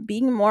bottled up,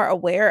 being more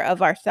aware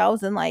of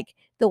ourselves and like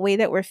the way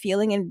that we're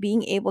feeling, and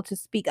being able to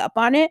speak up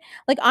on it.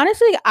 Like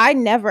honestly, I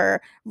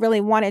never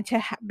really wanted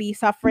to be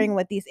suffering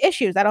with these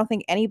issues. I don't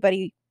think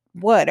anybody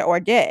would or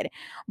did.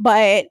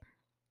 But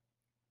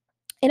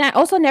and I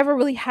also never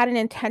really had an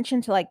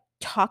intention to like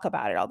talk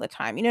about it all the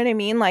time. You know what I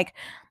mean? Like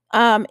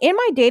in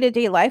my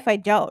day-to-day life, I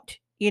don't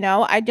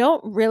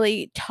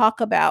really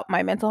talk about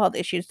my mental health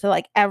issues to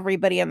like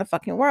everybody in the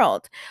fucking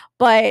world.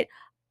 But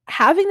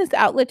having this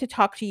outlet to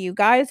talk to you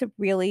guys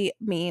really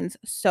means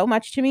so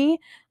much to me.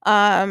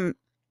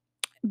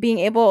 Being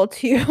able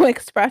to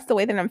express the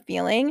way that I'm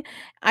feeling,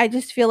 I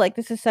just feel like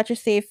this is such a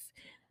safe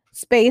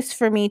space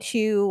for me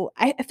to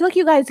I feel like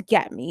you guys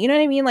get me. You know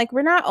what I mean? Like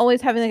we're not always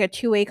having like a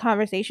two-way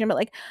conversation, but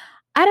like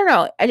I don't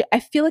know.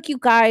 I feel like you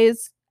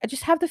guys, I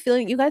just have the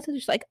feeling you guys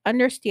just like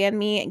understand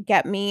me and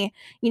get me,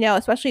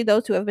 especially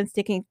those who have been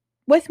sticking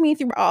with me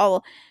through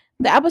all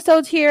the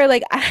episodes here.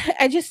 Like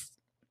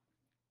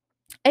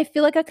I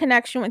feel like a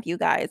connection with you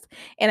guys,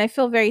 and I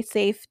feel very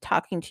safe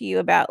talking to you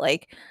about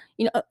like,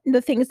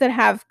 the things that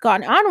have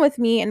gone on with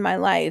me in my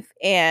life.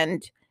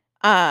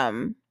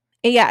 Um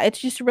and yeah, it's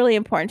just really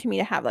important to me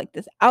to have like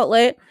this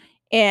outlet,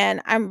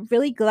 and I'm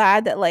really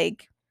glad that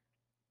like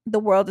the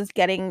world is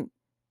getting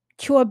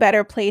to a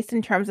better place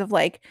in terms of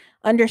like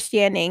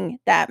understanding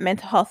that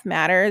mental health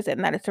matters,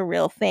 and that it's a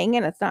real thing,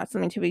 and it's not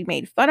something to be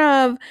made fun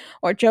of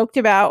or joked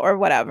about or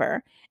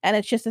whatever. And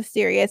it's just as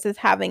serious as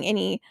having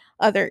any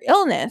other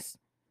illness.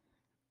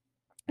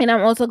 And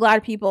I'm also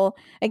glad people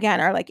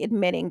again are like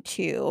admitting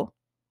to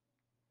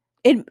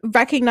it,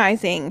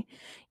 recognizing,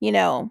 you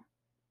know,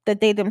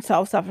 that they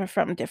themselves suffer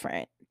from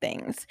different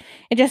things.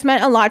 It just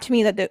meant a lot to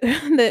me that the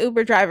the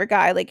Uber driver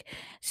guy like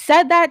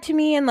said that to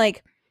me, and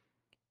like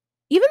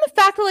even the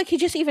fact that like he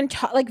just even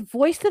like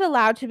voiced it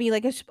aloud to me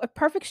like a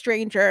perfect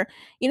stranger.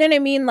 You know what I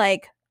mean?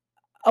 Like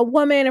a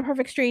woman, a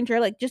perfect stranger,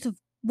 like just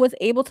was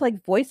able to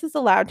like voice this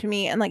aloud to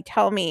me and like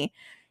tell me,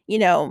 you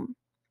know,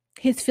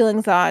 his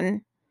feelings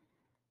on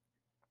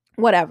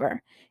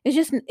whatever. It's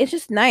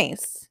just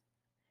nice.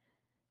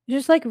 It's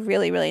just like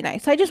really, really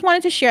nice. So I just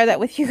wanted to share that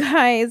with you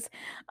guys.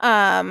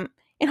 And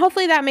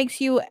hopefully that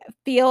makes you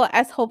feel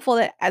as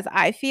hopeful as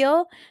I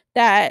feel,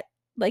 that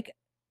like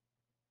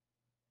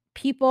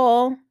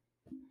people,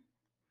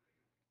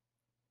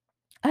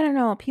 I don't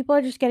know, people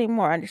are just getting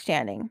more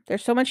understanding.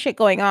 There's so much shit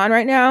going on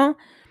right now,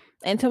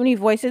 and so many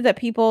voices that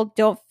people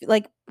don't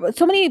like,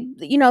 so many,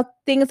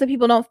 things that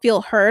people don't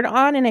feel heard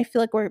on. And I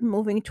feel like we're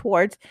moving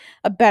towards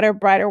a better,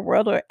 brighter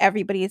world where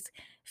everybody's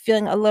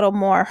feeling a little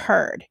more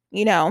heard.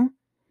 And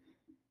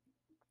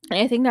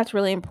I think that's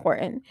really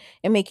important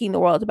in making the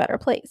world a better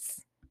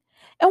place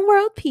and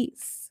world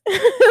peace.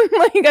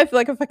 Like I feel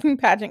like a fucking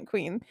pageant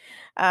queen.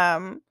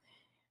 Um,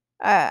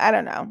 I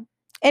don't know.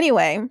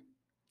 Anyway,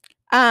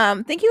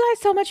 thank you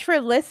guys so much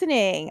for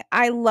listening.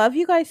 I love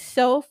you guys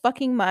so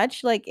fucking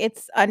much. Like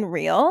it's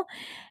unreal.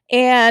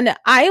 And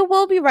I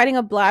will be writing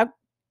a blog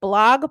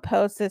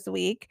post this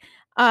week.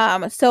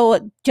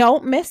 So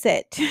don't miss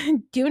it.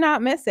 Do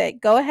not miss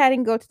it. Go ahead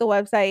and go to the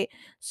website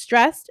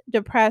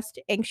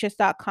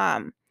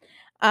stresseddepressedanxious.com.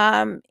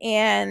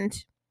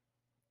 And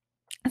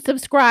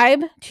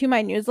subscribe to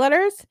my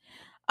newsletters.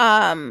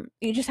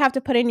 You just have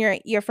to put in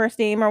your first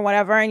name or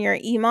whatever and your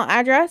email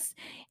address,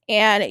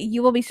 and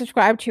you will be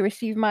subscribed to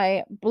receive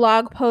my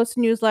blog posts,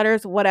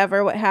 newsletters,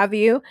 whatever, what have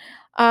you.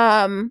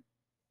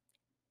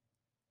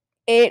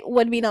 It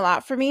would mean a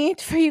lot for me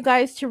for you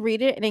guys to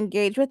read it and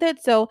engage with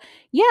it. So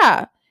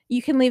yeah,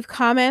 you can leave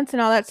comments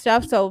and all that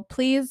stuff. So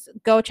please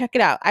go check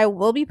it out. I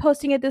will be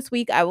posting it this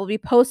week. I will be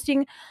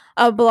posting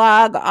a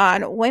blog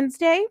on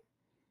Wednesday.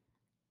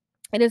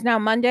 It is now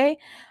Monday.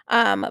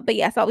 But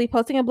yes, I'll be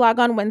posting a blog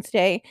on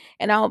Wednesday,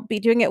 and I'll be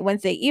doing it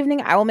Wednesday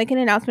evening. I will make an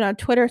announcement on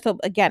Twitter. So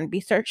again,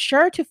 be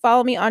sure to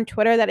follow me on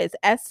Twitter. That is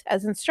S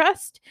as in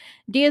stressed,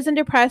 D as in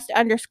depressed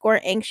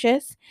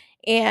 _anxious.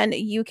 And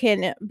you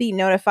can be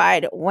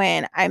notified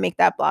when I make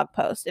that blog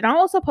post. And I'll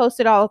also post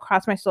it all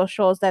across my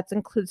socials. That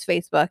includes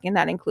Facebook, and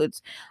that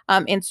includes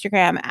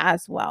Instagram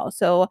as well.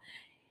 So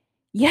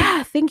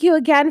yeah, thank you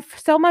again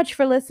so much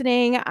for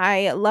listening.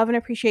 I love and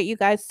appreciate you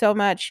guys so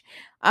much.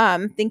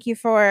 Thank you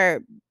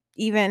for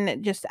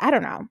even just, I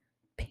don't know,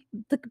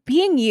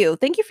 being you.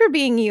 Thank you for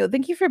being you.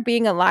 Thank you for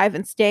being alive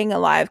and staying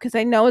alive, because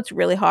I know it's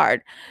really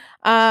hard.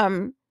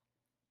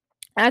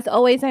 As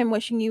always, I'm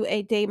wishing you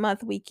a day,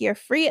 month, week, year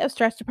free of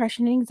stress,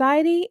 depression, and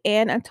anxiety.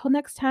 And until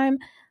next time,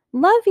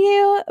 love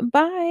you.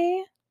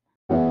 Bye.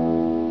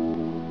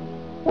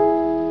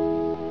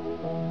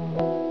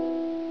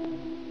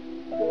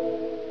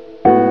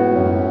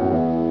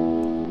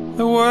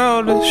 The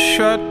world has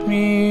shut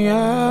me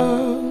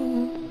out.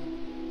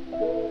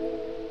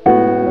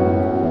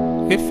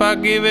 If I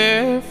give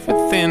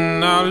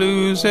everything, I'll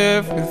lose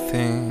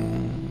everything.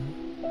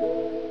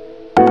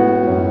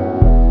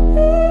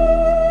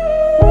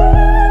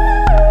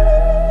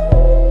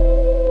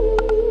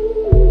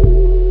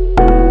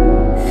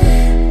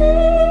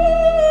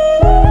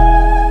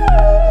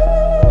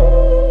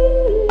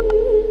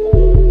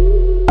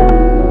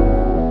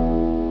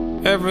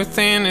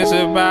 Everything is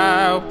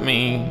about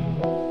me.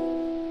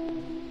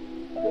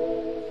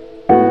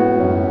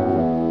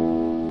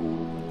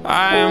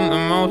 I am the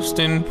most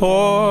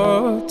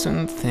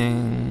important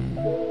thing.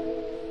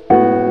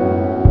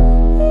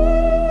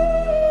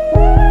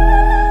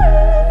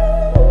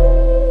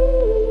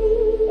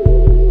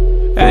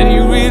 And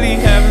you really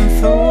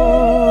haven't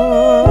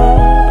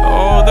thought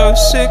all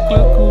those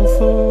cyclical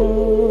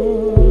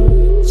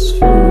thoughts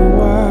for a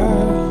while.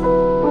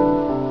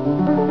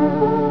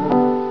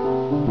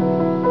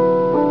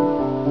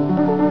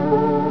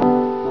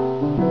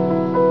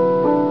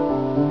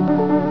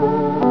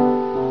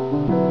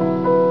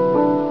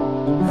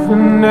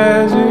 And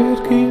as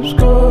it keeps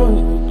going,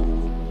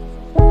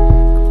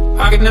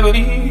 I could never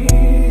be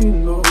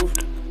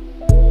involved.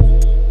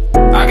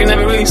 I could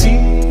never really see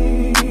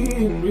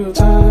in real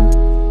time.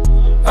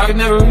 I could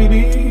never really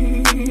be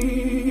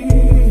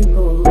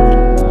involved.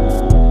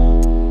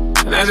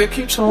 And as it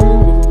keeps on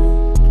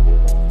going,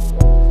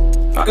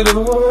 I could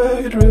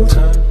avoid real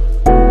time.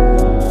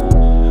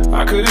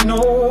 I could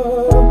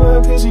ignore my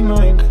busy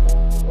mind.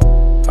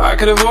 I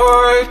could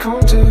avoid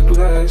contact with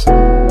eyes.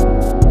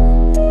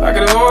 I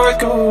could avoid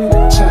going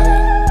inside.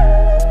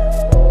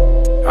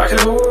 I could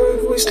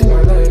avoid wasting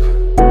my life.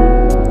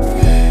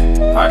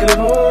 I could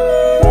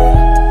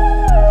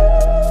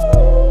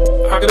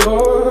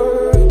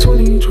avoid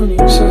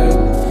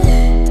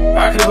 2027.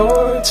 I could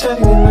avoid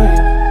standing in line.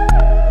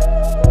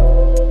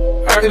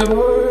 I could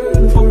avoid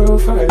the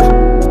 405.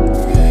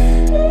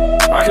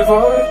 I could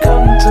avoid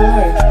coming to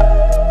life.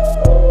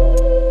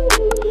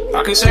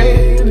 I could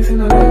say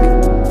anything I like.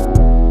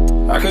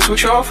 I could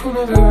switch off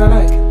whenever I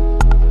like.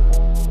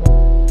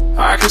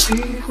 I can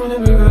sleep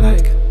whenever I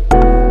like.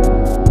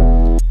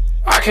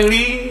 I can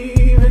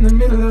leave in the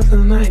middle of the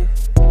night.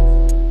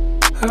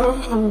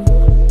 Oh,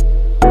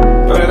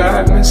 but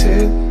I miss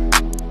it.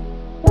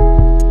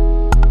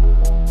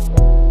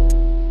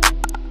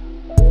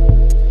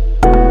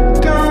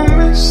 Don't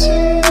miss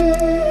it.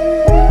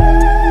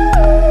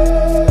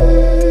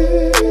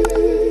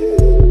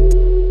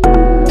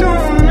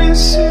 Don't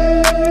miss it.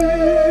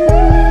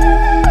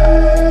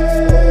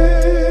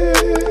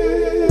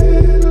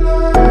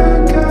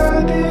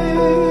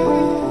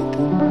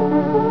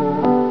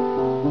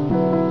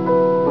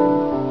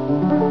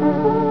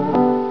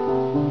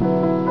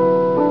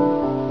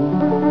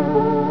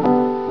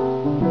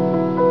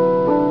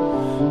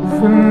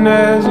 And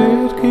as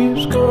it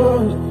keeps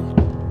going,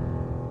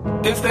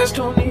 if there's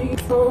no need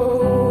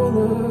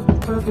for the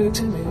perfect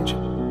image,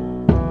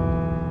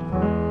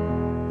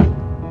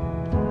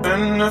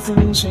 and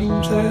nothing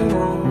seems that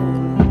wrong,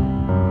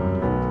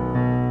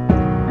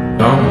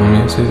 don't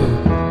miss it.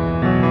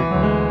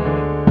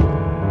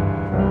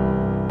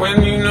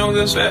 When you know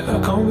there's a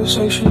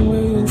conversation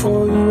waiting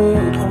for you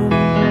at home,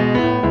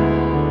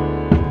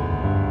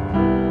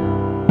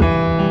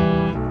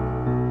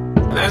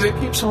 and as it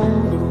keeps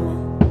on going,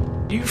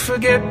 you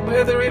forget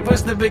whether it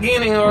was the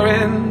beginning or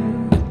end.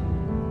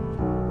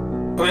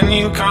 When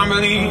you can't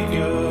believe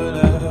your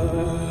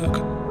luck,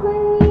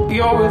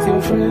 you're with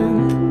your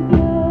friend.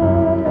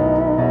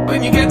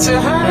 When you get to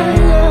hang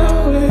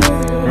out with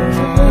your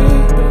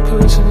favorite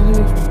person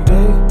every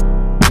day.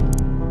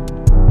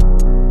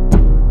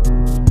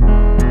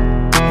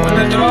 When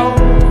the dull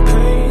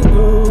pain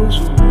goes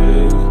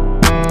away,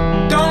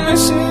 don't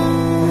miss it.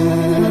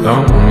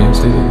 Don't miss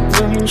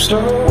it. When you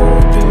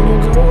start being a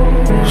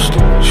ghost in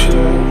the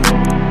show,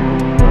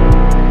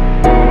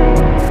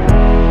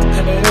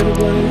 and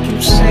everybody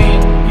keeps